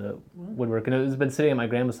uncle did the woodwork. And it's been sitting at my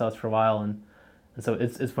grandma's house for a while, and so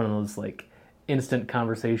it's one of those, like, instant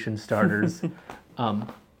conversation starters.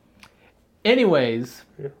 Anyways.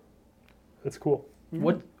 Yeah. That's cool.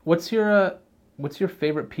 What's your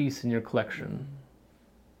favorite piece in your collection?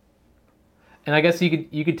 And I guess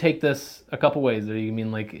you could take this a couple ways. Or you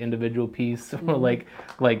mean like individual piece, or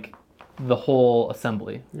like the whole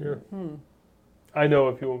assembly. Yeah. I know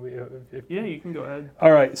if you want me. Yeah, you can go ahead.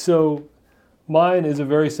 All right. So mine is a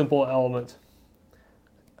very simple element,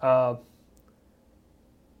 and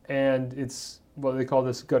it's what they call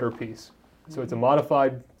this gutter piece. So it's a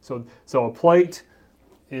modified. So a plate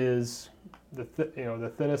is the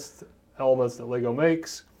thinnest elements that Lego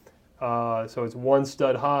makes. So it's one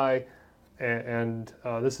stud high, and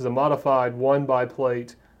this is a modified 1x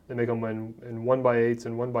plate. They make them in 1x8s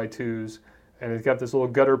and 1x2s, and it's got this little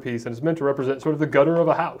gutter piece, and it's meant to represent sort of the gutter of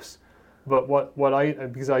a house. But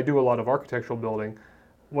because I do a lot of architectural building,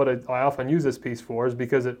 what I often use this piece for is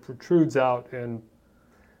because it protrudes out in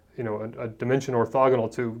a dimension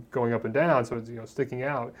orthogonal to going up and down, so it's sticking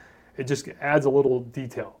out. It just adds a little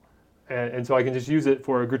detail. And so I can just use it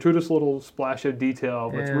for a gratuitous little splash of detail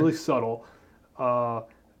that's really subtle.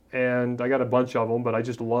 And I got a bunch of them, but I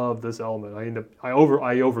just love this element. I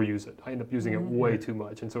overuse it. I end up using it way too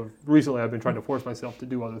much. And so recently I've been trying to force myself to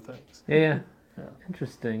do other things. Yeah.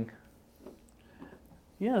 Interesting.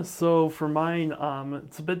 Yeah, so for mine,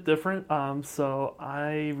 it's a bit different. So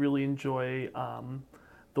I really enjoy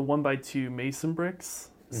the 1x2 mason bricks.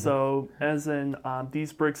 So as in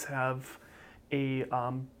these bricks have a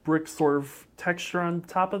brick sort of texture on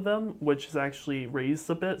top of them, which is actually raised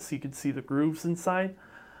a bit so you can see the grooves inside.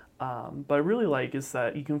 But I really like is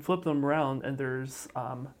that you can flip them around and there's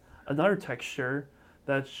another texture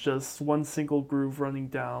that's just one single groove running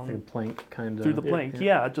down through the plank, kind of. Through the plank,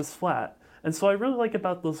 yeah, just flat. And so I really like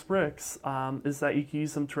about those bricks is that you can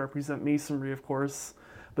use them to represent masonry, of course,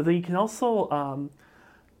 but then you can also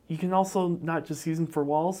not just use them for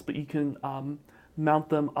walls, but you can mount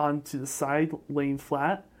them onto the side, laying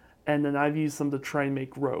flat, and then I've used them to try and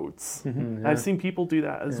make roads. I've seen people do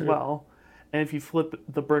that as well. And if you flip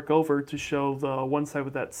the brick over to show the one side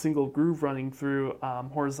with that single groove running through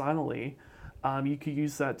horizontally, you could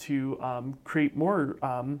use that to create more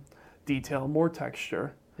detail, more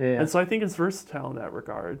texture. Yeah. And so I think it's versatile in that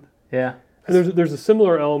regard. Yeah. And there's a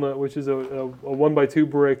similar element, which is a 1x2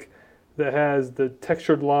 brick that has the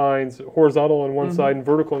textured lines horizontal on one side and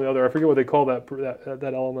vertical on the other. I forget what they call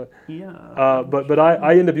that element. Yeah. But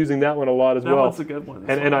I end up using that one a lot as That well. one's a good one.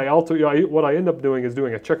 And I also what I end up doing is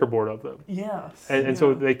doing a checkerboard of them. Yes. And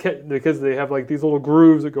so because they have like these little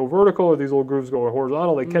grooves that go vertical or these little grooves go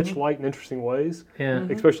horizontal, they catch light in interesting ways. Yeah.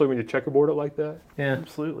 Especially when you checkerboard it like that. Yeah.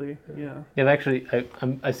 Absolutely. Yeah. Yeah. Actually,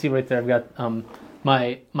 I see right there. I've got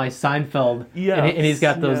my Seinfeld, Yes, and he's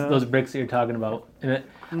got yeah. those bricks that you're talking about. And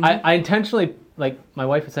I intentionally, like, my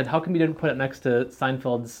wife had said, how come you didn't put it next to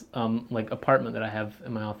Seinfeld's like apartment that I have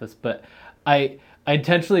in my office? But I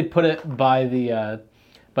intentionally put it by the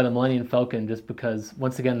Millennium Falcon just because,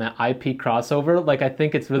 once again, that IP crossover. Like, I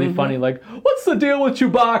think it's really funny. Like, what's the deal with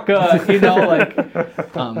Chewbacca? You know, like,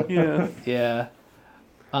 Yeah. yeah.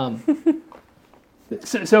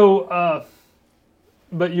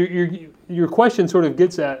 But your question sort of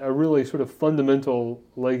gets at a really sort of fundamental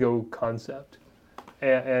Lego concept,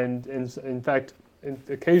 and in fact,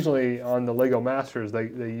 occasionally on the Lego Masters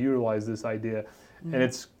they utilize this idea, and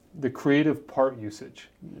it's the creative part usage.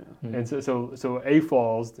 Yeah. And so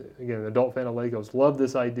AFOLs, again, an adult fan of Legos, love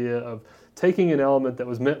this idea of taking an element that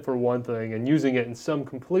was meant for one thing and using it in some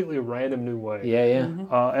completely random new way. Yeah, yeah.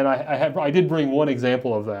 And I did bring one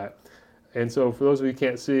example of that. And so for those of you who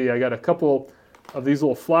can't see, I got a couple of these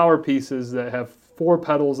little flower pieces that have 4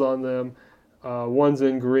 petals on them. One's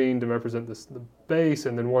in green to represent the base,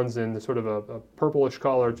 and then one's in sort of a purplish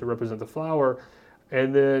color to represent the flower.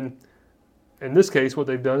 And then in this case, what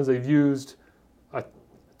they've done is they've used a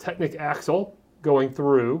Technic axle going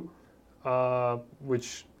through,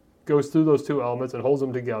 which goes through those 2 elements and holds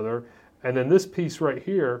them together. And then this piece right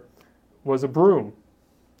here was a broom.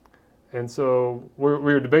 And so we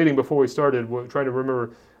were debating before we started, we're trying to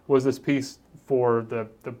remember, was this piece for the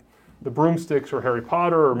broomsticks or Harry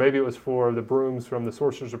Potter, or maybe it was for the brooms from the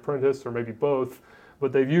Sorcerer's Apprentice, or maybe both.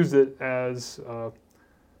 But they've used it as,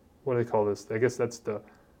 what do they call this? I guess that's the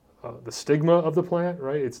stigma of the plant,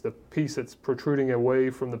 right? It's the piece that's protruding away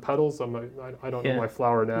from the petals. I don't know my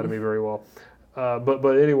flower anatomy very well.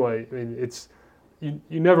 But anyway, I mean, it's you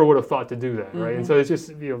never would have thought to do that, right? And so it's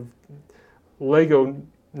just, Lego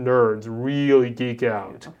nerds really geek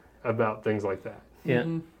out about things like that. Yeah,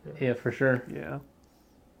 yeah, for sure. Yeah.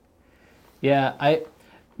 Yeah,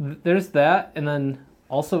 there's that, and then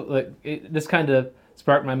also like this kind of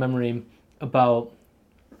sparked my memory about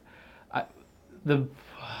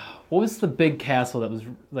what was the big castle that was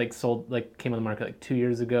like sold, like came on the market like 2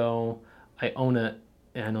 years ago. I own it,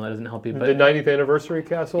 and I know that doesn't help you, but the 90th anniversary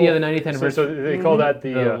castle. Yeah, the 90th anniversary. So they call that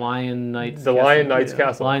the Lion Knights. The Lion Knights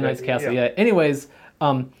Castle. Lion Knights Castle. Yeah. Anyways,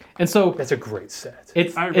 and so that's a great set.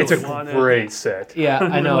 It's a great set. Yeah,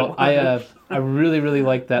 I know. I really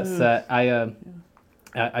like that set.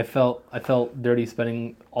 I felt dirty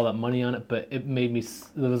spending all that money on it, but it made me.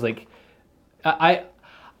 It was like,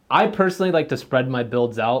 I personally like to spread my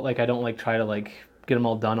builds out. Like I don't like try to like get them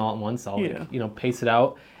all done all at once. I'll like, pace it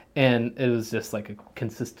out, and it was just like a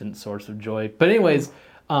consistent source of joy. But anyways,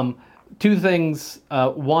 2 things.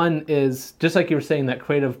 One is just like you were saying, that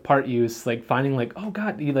creative part use, like finding like, oh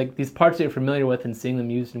God, you like these parts that you're familiar with and seeing them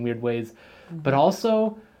used in weird ways, but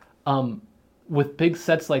also. With big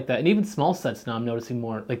sets like that, and even small sets now, I'm noticing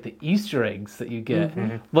more like the Easter eggs that you get.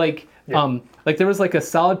 Like there was like a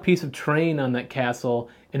solid piece of terrain on that castle,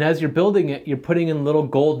 and as you're building it, you're putting in little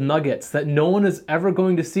gold nuggets that no one is ever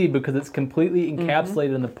going to see because it's completely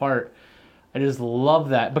encapsulated in the part. I just love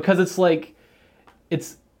that because it's like,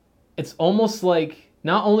 it's almost like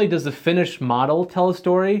not only does the finished model tell a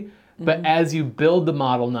story, but as you build the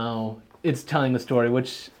model now, it's telling the story,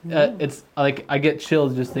 which it's like I get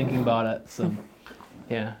chills just thinking about it. So,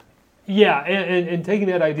 yeah. Yeah, and taking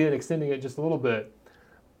that idea and extending it just a little bit,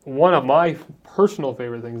 one of my personal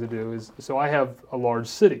favorite things to do is, so I have a large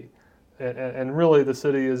city, and really the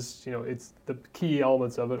city is, it's the key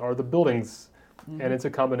elements of it are the buildings, and it's a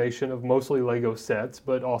combination of mostly Lego sets,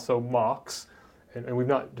 but also mocks, and we've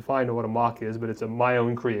not defined what a mock is, but it's my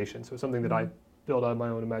own creation, so something that I build out of my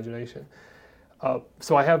own imagination.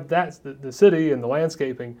 So I have the city and the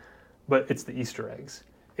landscaping, but it's the Easter eggs.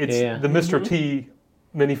 It's the Mr. T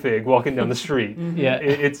minifig walking down the street.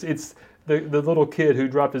 It's the little kid who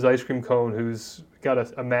dropped his ice cream cone who's got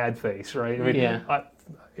a mad face, right? I mean,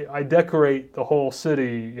 I decorate the whole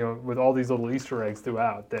city, with all these little Easter eggs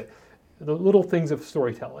throughout. That the little things of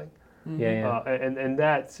storytelling. And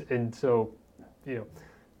So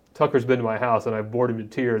Tucker's been to my house, and I bored him to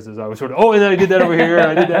tears as I was sort of, and then I did that over here,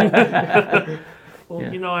 and I did that. Well,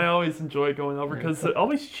 Yeah. I always enjoy going over because it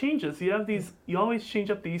always changes. You always change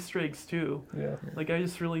up the Easter eggs too. Yeah. Like I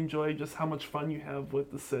just really enjoy just how much fun you have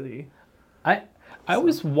with the city. I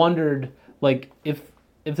always wondered, like, if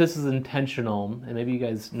this is intentional, and maybe you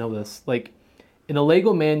guys know this, like, in the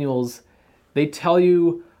Lego manuals, they tell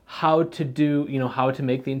you how to do, how to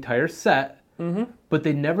make the entire set, but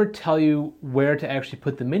they never tell you where to actually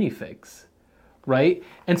put the minifigs, right?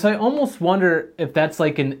 And so I almost wonder if that's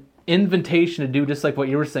like an invitation to do just like what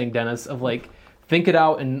you were saying, Dennis, of like, think it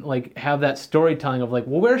out and like have that storytelling of like,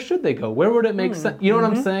 well, where should they go? Where would it make sense? You know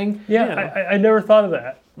what I'm saying? Yeah, I never thought of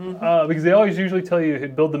that because they always usually tell you to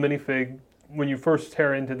build the minifig when you first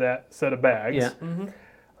tear into that set of bags. Yeah.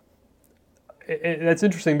 And that's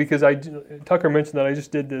interesting because Tucker mentioned that I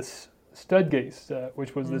just did this Studgate set,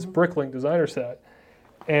 which was this Bricklink designer set,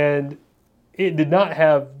 and it did not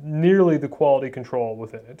have nearly the quality control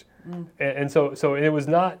within it. And so it was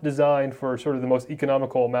not designed for sort of the most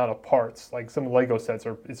economical amount of parts. Like some Lego sets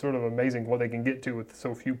it's sort of amazing what they can get to with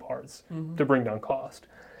so few parts to bring down cost.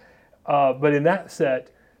 But in that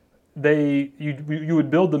set, you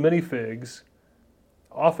would build the minifigs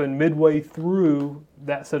often midway through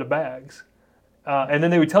that set of bags, and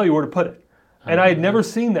then they would tell you where to put it. And I had never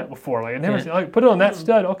seen that before. Like I'd never seen, like, put it on that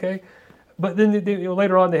stud, okay. But then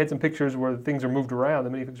later on, they had some pictures where things are moved around.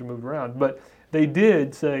 The minifigs are moved around, but they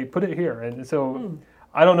did say put it here. And so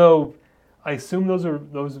I don't know. I assume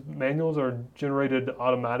those manuals are generated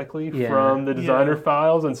automatically from the designer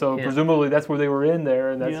files, and so presumably that's where they were in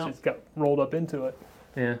there, and that's just got rolled up into it.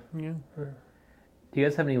 Yeah. Yeah. Do you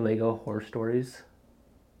guys have any Lego horror stories?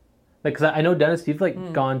 Like, cause I know, Dennis, you've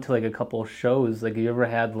like gone to like a couple shows. Like, have you ever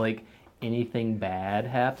had like anything bad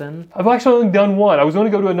happen? I've actually only done one. I was going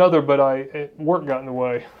to go to another, but work got in the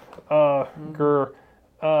way.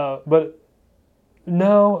 But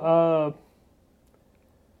no.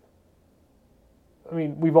 I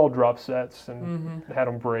mean, we've all dropped sets and had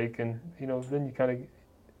them break, and then you kind of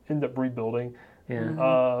end up rebuilding.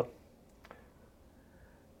 Yeah.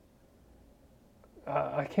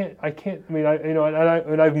 I can't. I mean,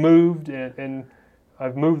 I've moved and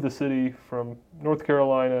I've moved the city from North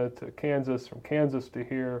Carolina to Kansas, from Kansas to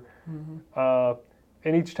here,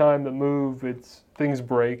 and each time the move, things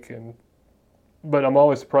break, but I'm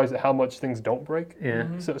always surprised at how much things don't break. Yeah.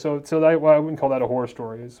 So that, I wouldn't call that a horror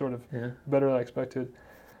story. It's sort of better than I expected.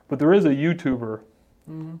 But there is a YouTuber,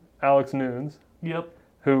 Alex Nunes,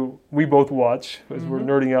 who we both watch as we're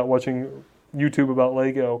nerding out watching YouTube about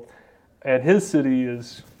Lego, and his city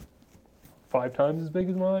is 5 times as big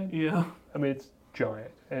as mine. Yeah. I mean, it's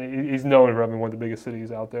giant, and he's known for having one of the biggest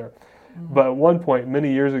cities out there. But at one point,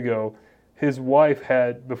 many years ago, his wife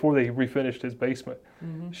had, before they refinished his basement,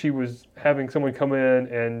 she was having someone come in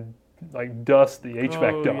and like dust the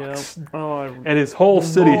HVAC ducts, and his whole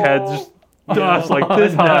city had just dust like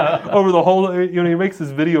this high over the whole. He makes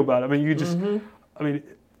this video about it. I mean, you just, I mean,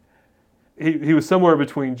 he was somewhere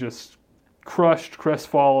between just crushed,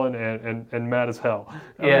 crestfallen, and mad as hell.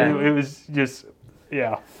 I mean, it was just,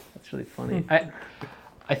 That's really funny. I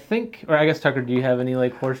think, or I guess, Tucker, do you have any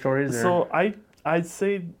like horror stories? Or? So I'd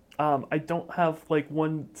say I don't have like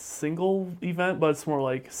one single event, but it's more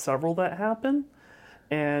like several that happen,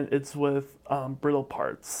 and it's with brittle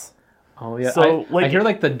parts. Oh yeah, So, I hear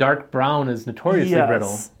like the dark brown is notoriously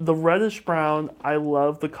brittle. The reddish brown, I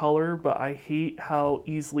love the color, but I hate how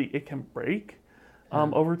easily it can break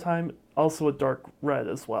over time. Also a dark red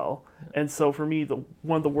as well. And so for me,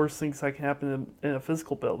 one of the worst things that can happen in a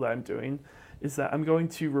physical build that I'm doing is that I'm going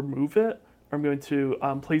to remove it, or I'm going to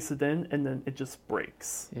place it in, and then it just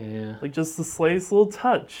breaks. Yeah. Like just the slightest little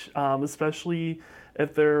touch, especially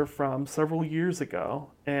if they're from several years ago.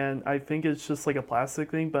 And I think it's just like a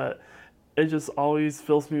plastic thing, but it just always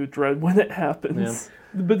fills me with dread when it happens.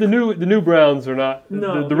 But the new browns are not.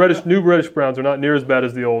 No, the new reddish browns are not near as bad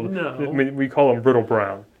as the old. No. I mean, we call them brittle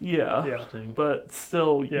brown. Yeah. But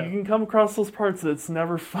still, you can come across those parts that it's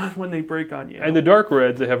never fun when they break on you. And the dark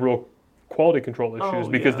reds, they have real quality control issues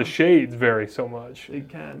because the shades vary so much. They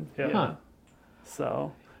can. Yeah. Huh.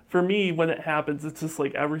 So for me, when it happens, it's just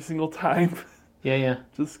like every single time. Yeah.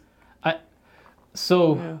 Just.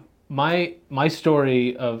 My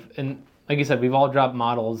story of, and like you said, we've all dropped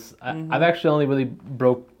models. I've actually only really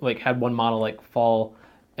had one model like fall,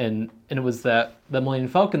 and it was the Millennium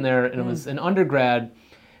Falcon there, and it was an undergrad,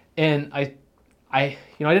 and I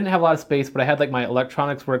didn't have a lot of space, but I had like my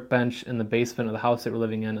electronics workbench in the basement of the house that we're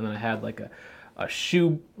living in, and then I had like a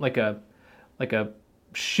shoe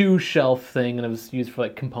shoe shelf thing, and it was used for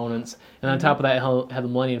like components, and on top of that I had the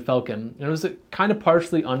Millennium Falcon, and it was a kind of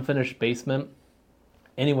partially unfinished basement.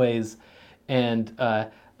 Anyways, and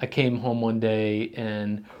I came home one day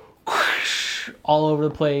and whoosh, all over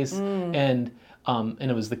the place, and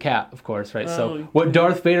it was the cat, of course, right? So what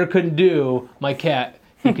Darth Vader couldn't do, my cat,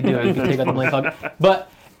 he could do it. He could take out the blink hog.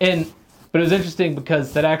 But it was interesting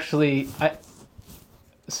because that actually,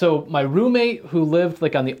 so my roommate who lived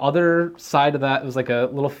like on the other side of that, it was like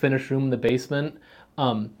a little finished room in the basement.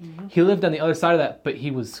 He lived on the other side of that, but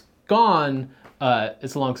he was gone.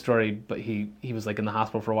 It's a long story, but he was like in the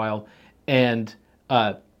hospital for a while, and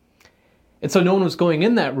so no one was going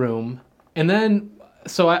in that room. And then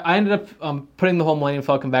so I ended up putting the whole Millennium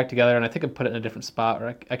Falcon back together, and I think I put it in a different spot, or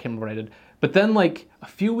I can't remember what I did. But then like a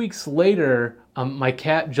few weeks later, my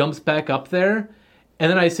cat jumps back up there, and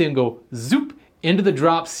then I see him go zoop into the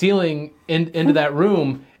drop ceiling into that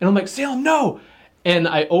room, and I'm like, Salem, no! And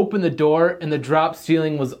I opened the door, and the drop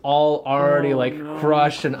ceiling was all already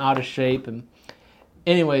crushed and out of shape. And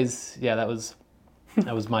anyways, yeah, that was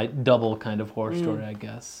my double kind of horror story, I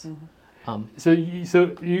guess. So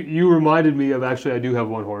you reminded me of, actually, I do have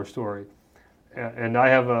one horror story, and I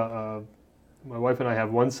have my wife and I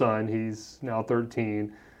have one son. He's now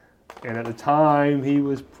 13, and at the time he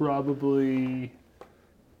was probably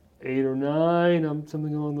 8 or 9,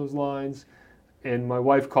 something along those lines. And my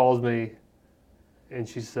wife calls me, and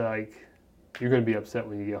she's like, "You're going to be upset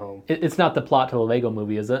when you get home." It's not the plot to the Lego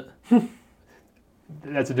movie, is it?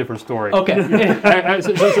 That's a different story. Okay. Let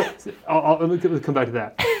me come back to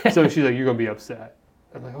that. So she's like, "You're going to be upset."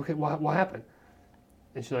 I'm like, "Okay, what happened?"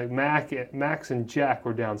 And she's like, Max and Jack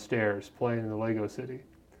were downstairs playing in the Lego City.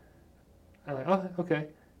 I'm like, "Oh, okay."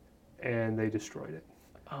 And they destroyed it.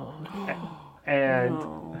 Oh.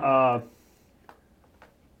 And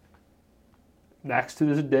Max to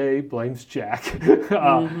this day blames Jack.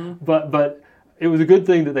 But it was a good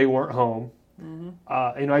thing that they weren't home.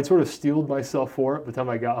 I'd sort of steeled myself for it by the time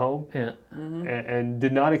I got home, and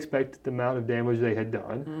did not expect the amount of damage they had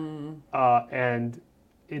done. And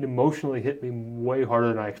it emotionally hit me way harder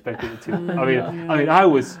than I expected it to. I mean, I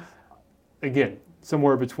was, again,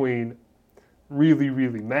 somewhere between really,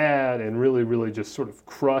 really mad and really, really just sort of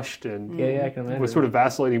crushed, and I can imagine. was sort of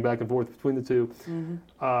vacillating back and forth between the two.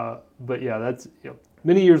 But yeah, that's,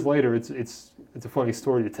 many years later, it's a funny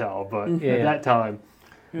story to tell. But at that time,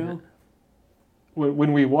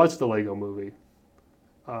 when we watched the Lego movie,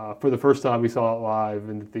 for the first time, we saw it live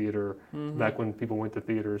in the theater, back when people went to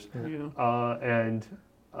theaters, and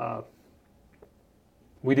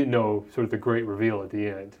we didn't know sort of the great reveal at the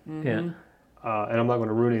end. And I'm not going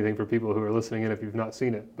to ruin anything for people who are listening in if you've not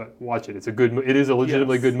seen it, but watch it. It's a good. It is a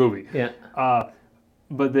legitimately good movie.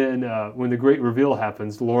 But then when the great reveal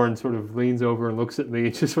happens, Lauren sort of leans over and looks at me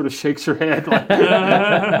and just sort of shakes her head. Like,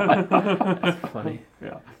 That's funny.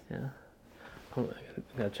 Yeah. Oh,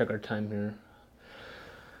 I gotta check our time here.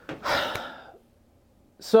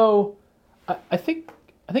 So, I think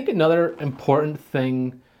another important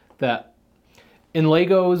thing that in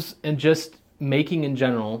Legos and just making in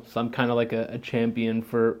general, so I'm kind of like a champion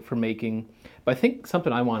for making, but I think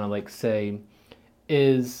something I want to say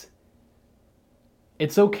is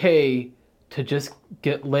it's okay to just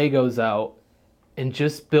get Legos out and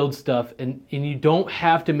just build stuff, and you don't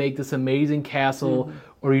have to make this amazing castle,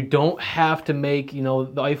 or you don't have to make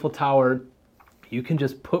the Eiffel Tower. You can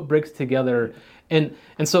just put bricks together, and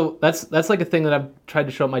so that's like a thing that I've tried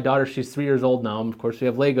to show my daughter. She's 3 years old now, and of course we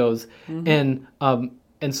have Legos, and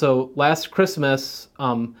so last Christmas,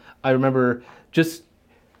 I remember just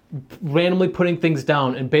randomly putting things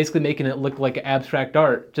down and basically making it look like abstract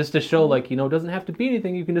art, just to show it doesn't have to be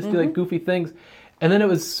anything. You can just do goofy things, and then it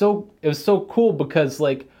was so cool because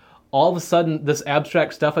all of a sudden this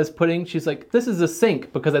abstract stuff I was putting, she's like, "This is a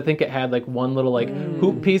sink," because I think it had one little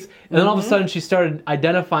hoop piece, and then all of a sudden she started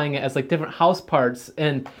identifying it as different house parts,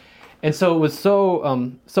 and so it was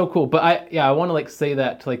so cool. But I want to say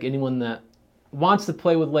that to anyone that wants to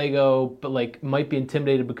play with Lego, but might be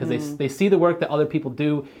intimidated because they see the work that other people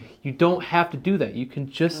do. You don't have to do that. You can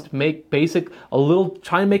just try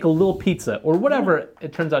and make a little pizza or whatever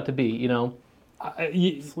it turns out to be.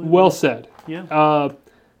 Well said. Yeah.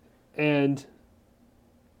 And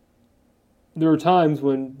there are times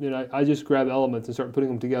when I just grab elements and start putting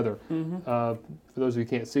them together. For those of you who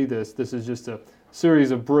can't see this is just a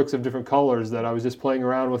series of bricks of different colors that I was just playing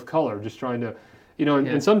around with color, just trying to.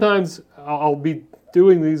 And sometimes I'll be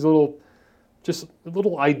doing these little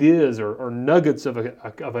ideas or nuggets of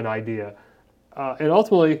an idea, and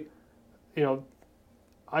ultimately,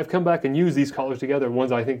 I've come back and used these colors together,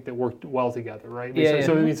 ones I think that worked well together, right?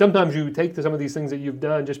 So sometimes you take some of these things that you've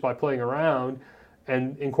done just by playing around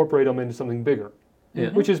and incorporate them into something bigger,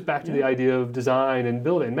 which is back to the idea of design and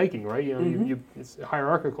building and making, right? It's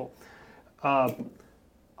hierarchical.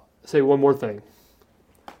 say one more thing.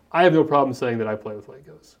 I have no problem saying that I play with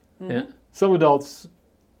Legos. Yeah. Some adults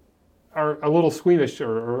are a little squeamish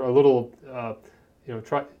or a little,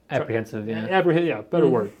 Apprehensive, yeah. better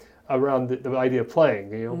word, around the idea of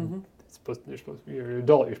playing. You're supposed to be, you're an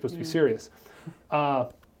adult, you're supposed to be serious.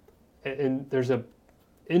 And there's a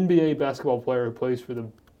NBA basketball player who plays for the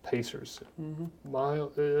Pacers.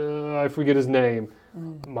 I forget his name.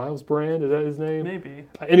 Miles Brand, is that his name? Maybe.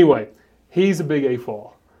 Anyway, he's a big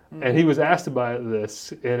AFOL. And he was asked about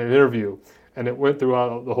this in an interview, and it went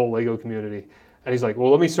throughout the whole Lego community. And he's like,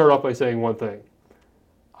 well, let me start off by saying one thing.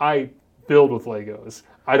 I build with Legos.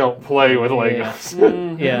 I don't play with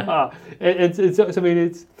Legos. Yeah. It's I mean,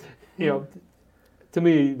 it's, to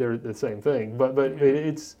me, they're the same thing. But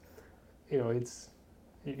it's, it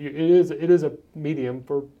is a medium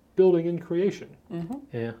for building and creation.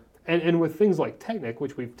 Yeah. And with things like Technic,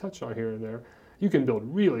 which we've touched on here and there, you can build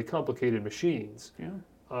really complicated machines. Yeah.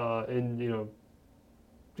 And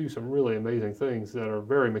do some really amazing things that are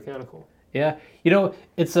very mechanical. Yeah,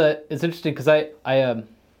 it's interesting because I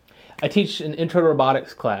teach an intro to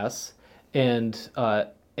robotics class, and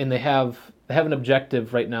they have an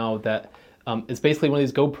objective right now that is basically one of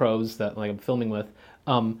these GoPros that I'm filming with,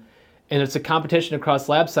 and it's a competition across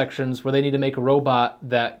lab sections where they need to make a robot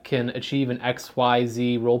that can achieve an X, Y,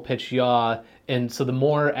 Z roll, pitch, yaw, and so the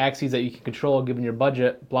more axes that you can control given your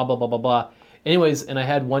budget, blah blah blah blah blah. Anyways, and I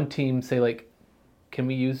had one team say can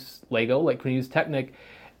we use Lego? Can we use Technic?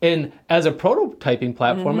 And as a prototyping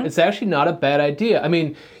platform, it's actually not a bad idea. I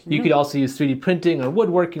mean, you could also use 3D printing or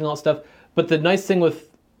woodworking, all that stuff. But the nice thing with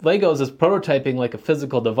Legos is prototyping like a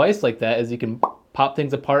physical device like that is you can pop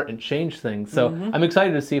things apart and change things. So I'm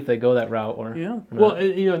excited to see if they go that route or not. Well,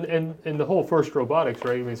 and the whole FIRST Robotics,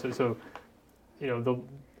 right? I mean, so the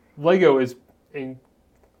Lego is in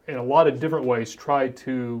a lot of different ways tried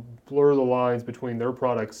to blur the lines between their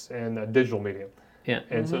products and a digital medium. Yeah.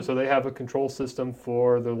 And so they have a control system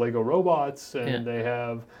for the Lego robots, and they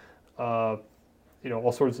have,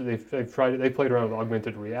 all sorts of. They played around with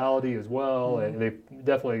augmented reality as well, and they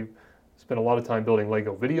definitely spent a lot of time building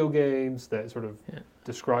Lego video games that sort of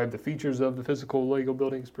describe the features of the physical Lego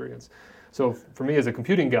building experience. So for me as a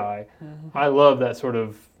computing guy, I love that sort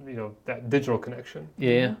of that digital connection.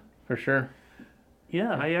 Yeah, for sure.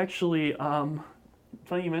 Yeah, I actually.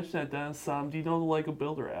 Funny you mentioned that, Dennis. Do you know the Lego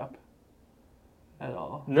Builder app? At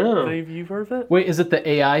all? No. Have you heard of it? Wait, is it the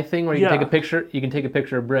AI thing where you can Yeah. take a picture? You can take a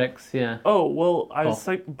picture of bricks, yeah. Oh, well, I was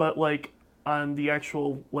like, but on the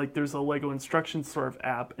actual, there's a Lego instruction sort of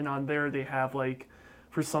app, and on there they have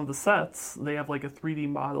for some of the sets, they have a 3D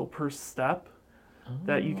model per step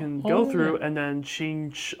that you can go through and then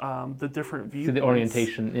change the different views. See the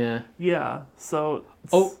orientation, yeah. Yeah, so.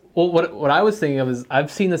 Oh, well, what I was thinking of is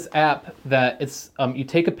I've seen this app that it's you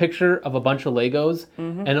take a picture of a bunch of Legos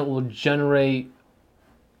and it will generate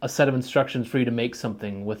a set of instructions for you to make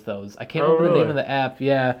something with those. I can't remember the name of the app,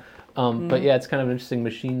 yeah. But yeah, it's kind of an interesting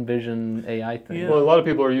machine vision AI thing. Yeah. Well, a lot of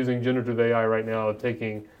people are using generative AI right now,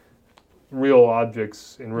 taking real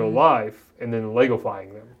objects in real life and then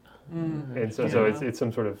Legofying them. And so it's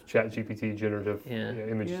some sort of ChatGPT generative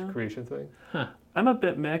image creation thing. I'm a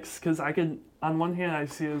bit mixed because on one hand, I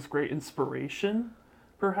see it as great inspiration,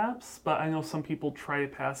 perhaps, but I know some people try to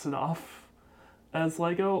pass it off as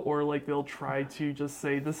Lego, or they'll try to just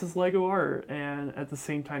say this is Lego art, and at the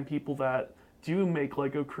same time, people that do make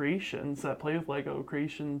Lego creations, that play with Lego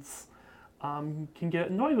creations, can get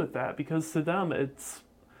annoyed with that because to them it's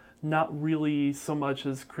not really so much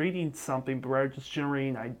as creating something, but rather just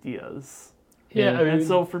generating ideas. Yeah, I mean, And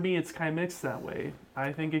so for me, it's kind of mixed that way.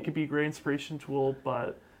 I think it could be a great inspiration tool,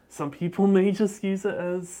 but some people may just use it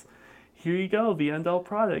as, here you go, the end-all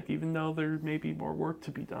product, even though there may be more work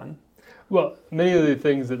to be done. Well, many of the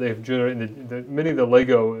things that they've generated, many of the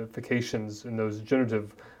Lego-ifications in those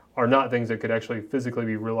generative are not things that could actually physically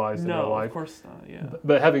be realized in real No, life. of course not, yeah.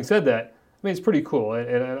 But having said that, I mean, it's pretty cool.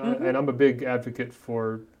 And I'm a big advocate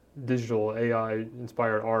for digital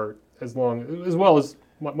AI-inspired art, as well as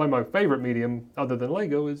my favorite medium, other than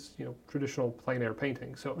Lego, is traditional plein air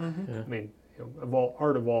painting. So, I mean,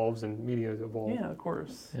 art evolves and media evolve. Yeah, of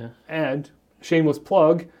course. Yeah. And shameless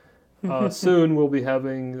plug, soon we'll be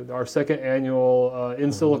having our second annual In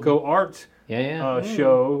Silico Art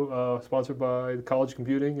show, sponsored by the College of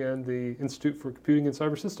Computing and the Institute for Computing and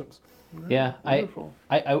Cyber Systems. Yeah, Wonderful.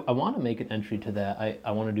 I want to make an entry to that.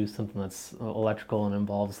 I want to do something that's electrical and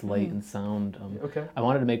involves light and sound. Okay. I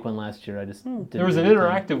wanted to make one last year. I just didn't. There was an get the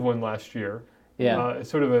time. interactive one last year. Yeah. It's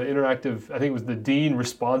sort of an interactive, I think it was the Dean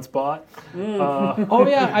response bot. Oh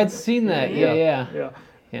yeah, I'd seen that. Yeah. Yeah.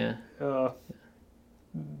 Yeah.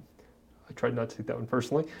 I tried not to take that one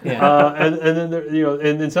personally. Yeah. And then there,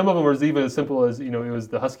 and then some of them was even as simple as it was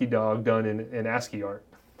the Husky Dog done in ASCII art.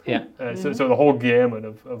 Yeah. So the whole gamut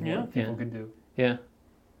of Yeah. what people could do. Yeah.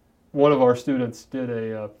 One of our students did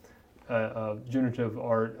a generative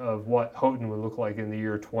art of what Houghton would look like in the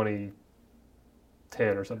year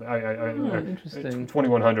 2010 or something. Interesting.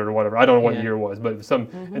 2100 or whatever. I don't know what Yeah. the year was, but some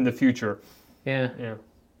in the future. Yeah. Yeah.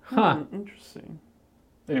 Huh. Interesting.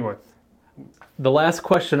 Anyway, The last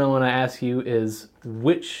question I want to ask you is,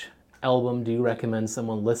 which album do you recommend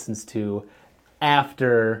someone listens to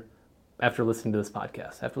after listening to this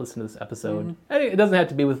podcast, after listening to this episode? It doesn't have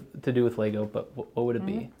to be to do with Lego, but what would it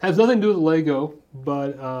be? has nothing to do with Lego,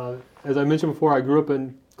 but as I mentioned before, I grew up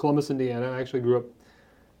in Columbus, Indiana. I actually grew up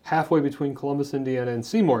halfway between Columbus, Indiana, and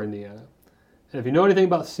Seymour, Indiana. And if you know anything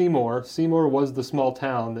about Seymour, Seymour was the small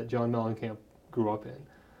town that John Mellencamp grew up in.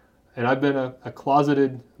 And I've been a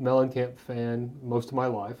closeted Mellencamp fan most of my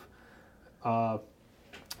life.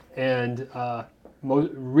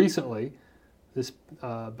 Recently,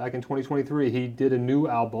 back in 2023, he did a new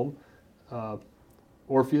album,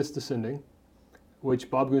 Orpheus Descending, which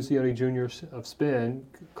Bob Guncione Jr. of Spin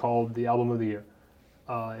called the album of the year.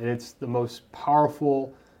 And it's the most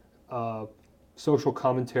powerful social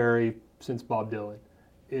commentary since Bob Dylan.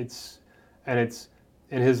 It's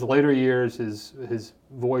in his later years, his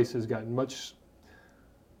voice has gotten much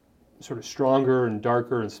sort of stronger and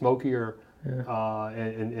darker and smokier,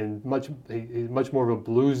 and much more of a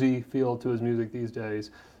bluesy feel to his music these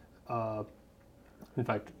days. In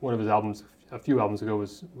fact, one of his albums, a few albums ago,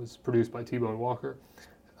 was produced by T-Bone Walker.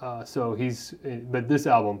 But this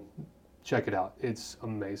album, check it out. It's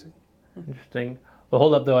amazing. Interesting. Well,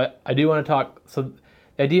 hold up, though. I do want to talk. So,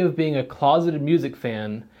 the idea of being a closeted music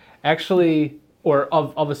fan, actually, or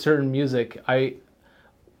of a certain music,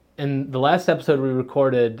 in the last episode we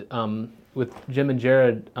recorded with Jim and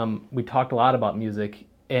Jared, we talked a lot about music,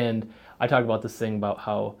 and I talked about this thing about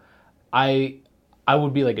how I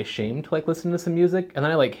would be like ashamed to like listen to some music, and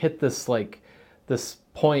then I like hit this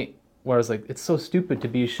point where I was like, it's so stupid to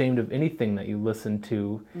be ashamed of anything that you listen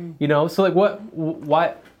to, So like,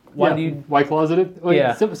 why do you? Why closeted? Well,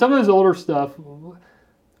 Yeah. Some of his older stuff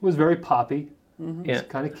was very poppy. Yeah. It's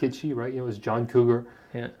kind of kitschy, right? It was John Cougar.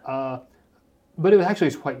 Yeah. But it actually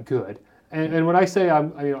is quite good. And when I say I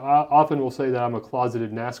often will say that I'm a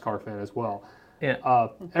closeted NASCAR fan as well. Yeah.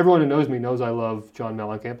 Everyone who knows me knows I love John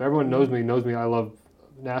Mellencamp. Everyone knows me I love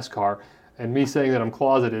NASCAR. And me saying that I'm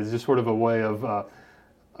closeted is just sort of a way of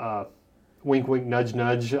wink, wink, nudge,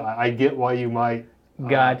 nudge. I get why you might.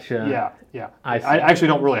 Gotcha. Yeah. I see. I actually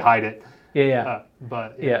don't really hide it. Yeah.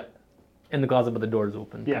 But Yeah. In the closet, but the door's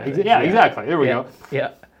open. Yeah, kinda. exactly. There we go.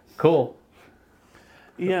 Yeah. Cool.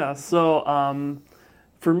 Yeah, so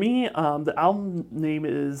for me, the album name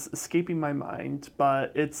is escaping my mind,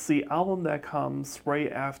 but it's the album that comes right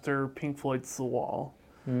after Pink Floyd's The Wall.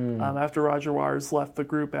 After Roger Waters left the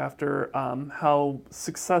group, after how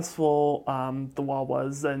successful The Wall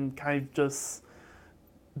was, and kind of just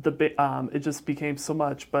it just became so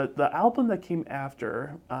much. But the album that came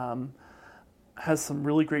after has some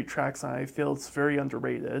really great tracks on it. I feel it's very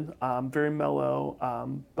underrated, very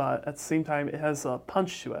mellow, but at the same time it has a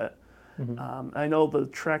punch to it. I know the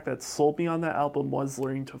track that sold me on that album was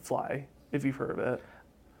Learning to Fly, if you've heard of it.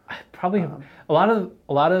 Probably a lot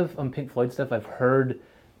of Pink Floyd stuff. I've heard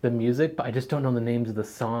the music, but I just don't know the names of the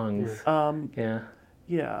songs. Yeah,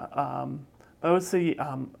 I would say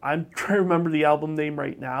I'm trying to remember the album name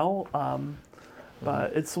right now,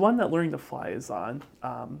 but it's one that Learning to Fly is on.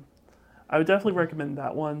 I would definitely recommend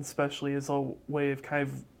that one, especially as a way of kind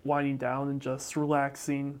of winding down and just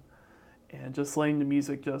relaxing and just letting the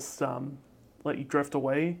music just let you drift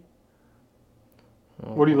away.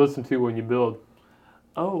 What do you listen to when you build?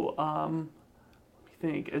 Let me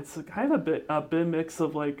think. It's kind of a bit mix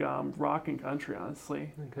of like rock and country,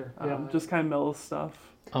 honestly. Okay. Just kind of mellow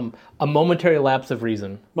stuff. A momentary lapse of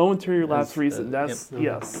reason. Momentary lapse reason. yep. That's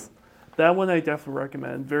yes. That one I definitely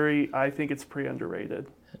recommend. I think it's pretty underrated.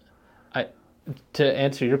 To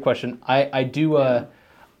answer your question, I do like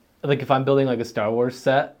if I'm building like a Star Wars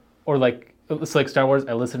set, or like it's like Star Wars,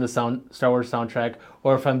 I listen to Star Wars soundtrack,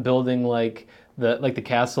 or if I'm building like the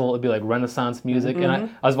castle, it'd be like Renaissance music. And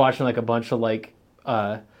I was watching like a bunch of like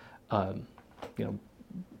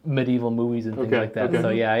medieval movies and things like that. Okay. So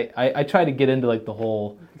yeah, I try to get into like the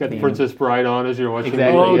whole You got the theme. Princess Bride on as you're watching.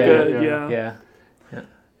 Exactly. Oh, yeah, good. Yeah.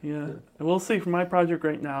 Yeah, and we'll see. For my project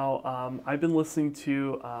right now, I've been listening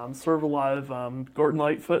to sort of a lot of Gordon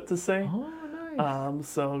Lightfoot to say. Oh, nice.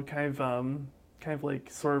 So kind of like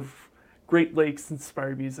sort of Great Lakes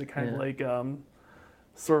inspired music, kind of like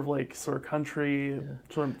sort of country,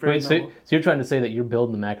 sort of very Wait, so mellow. you're trying to say that you're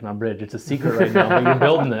building the Mackinac Bridge? It's a secret right now, but you're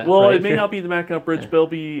building it. Well, right? it may not be the Mackinac Bridge, but it'll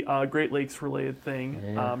be a Great Lakes related thing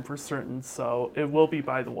Yeah. for certain. So it will be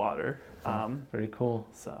by the water. Very cool.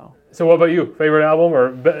 So So what about you? Favorite album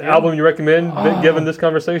or album you recommend given this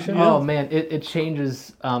conversation? Oh man, it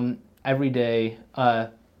changes every day.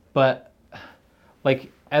 But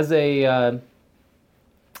like as a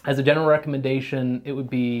general recommendation, it would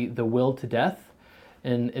be The Will to Death,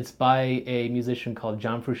 and it's by a musician called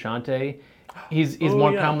John Frusciante. He's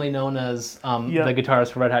more commonly known as the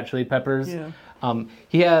guitarist for Red Hot Chili Peppers. Yeah.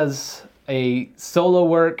 He has a solo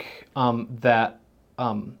work that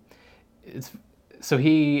so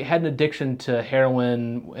he had an addiction to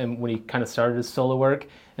heroin and when he kind of started his solo work,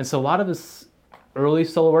 and so a lot of his early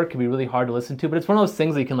solo work can be really hard to listen to, but it's one of those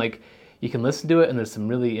things that you can listen to it and there's some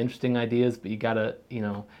really interesting ideas, but you gotta,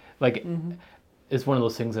 it's one of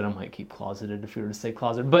those things that I might keep closeted if you were to say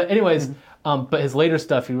closeted. But anyways, but his later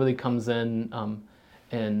stuff, he really comes in,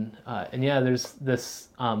 and yeah, there's this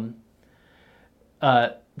song,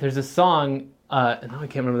 and now I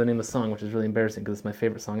can't remember the name of the song, which is really embarrassing because it's my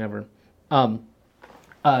favorite song ever.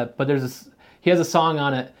 But he has a song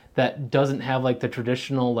on it that doesn't have like the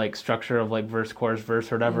traditional like structure of like verse, chorus,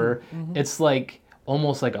 verse, or whatever. It's like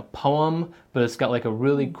almost like a poem, but it's got like a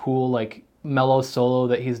really cool like mellow solo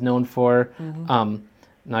that he's known for. Now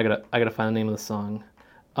I gotta find the name of the song.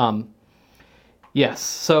 Yes,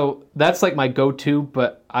 so that's like my go-to,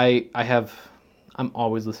 but I'm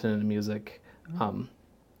always listening to music. Let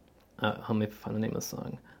me find the name of the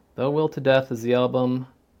song. The Will to Death is the album.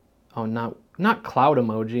 Oh, not Cloud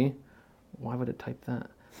Emoji. Why would it type that?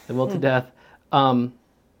 The Will to Death.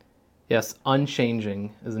 Yes,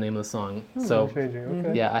 Unchanging is the name of the song. So Unchanging,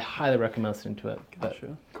 okay. yeah, I highly recommend listening to it. But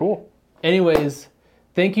Gotcha. Cool. anyways,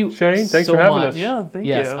 thank you, Shane, thanks so for having much. us. Yeah, thank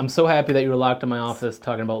Yes, you. I'm so happy that you were locked in my office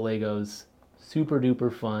talking about Legos. Super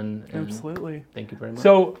duper fun. And Absolutely. thank you very much.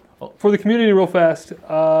 So for the community, real fast,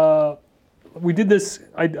 we did this.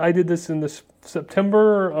 I did this in this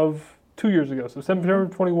September of 2 years ago. So September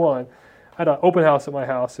 21, I had an open house at my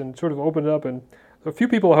house and sort of opened it up, and a few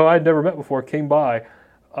people who I'd never met before came by.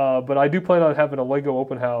 But I do plan on having a Lego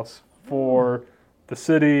open house for the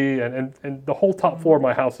city, and the whole top floor of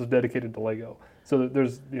my house is dedicated to Lego. So that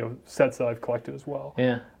there's sets that I've collected as well.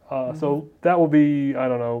 yeah. So that will be, I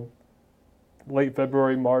don't know, late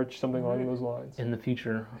February, March, something along those lines. In the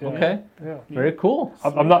future. Yeah. Okay. Yeah. Very cool.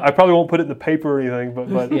 I'm not. I probably won't put it in the paper or anything,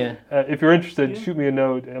 but Yeah. if you're interested, Yeah. shoot me a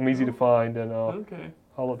note. I'm easy to find, and Okay.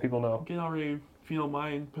 I'll let people know. You can already, if you don't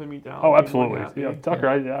mind, put me down. Oh, I'd be absolutely. more than Yeah, happy. Tucker,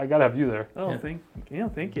 I gotta have you there. Oh, Yeah.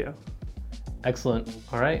 thank you. Excellent.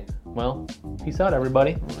 All right. Well, peace out,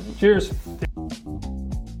 everybody. Cheers.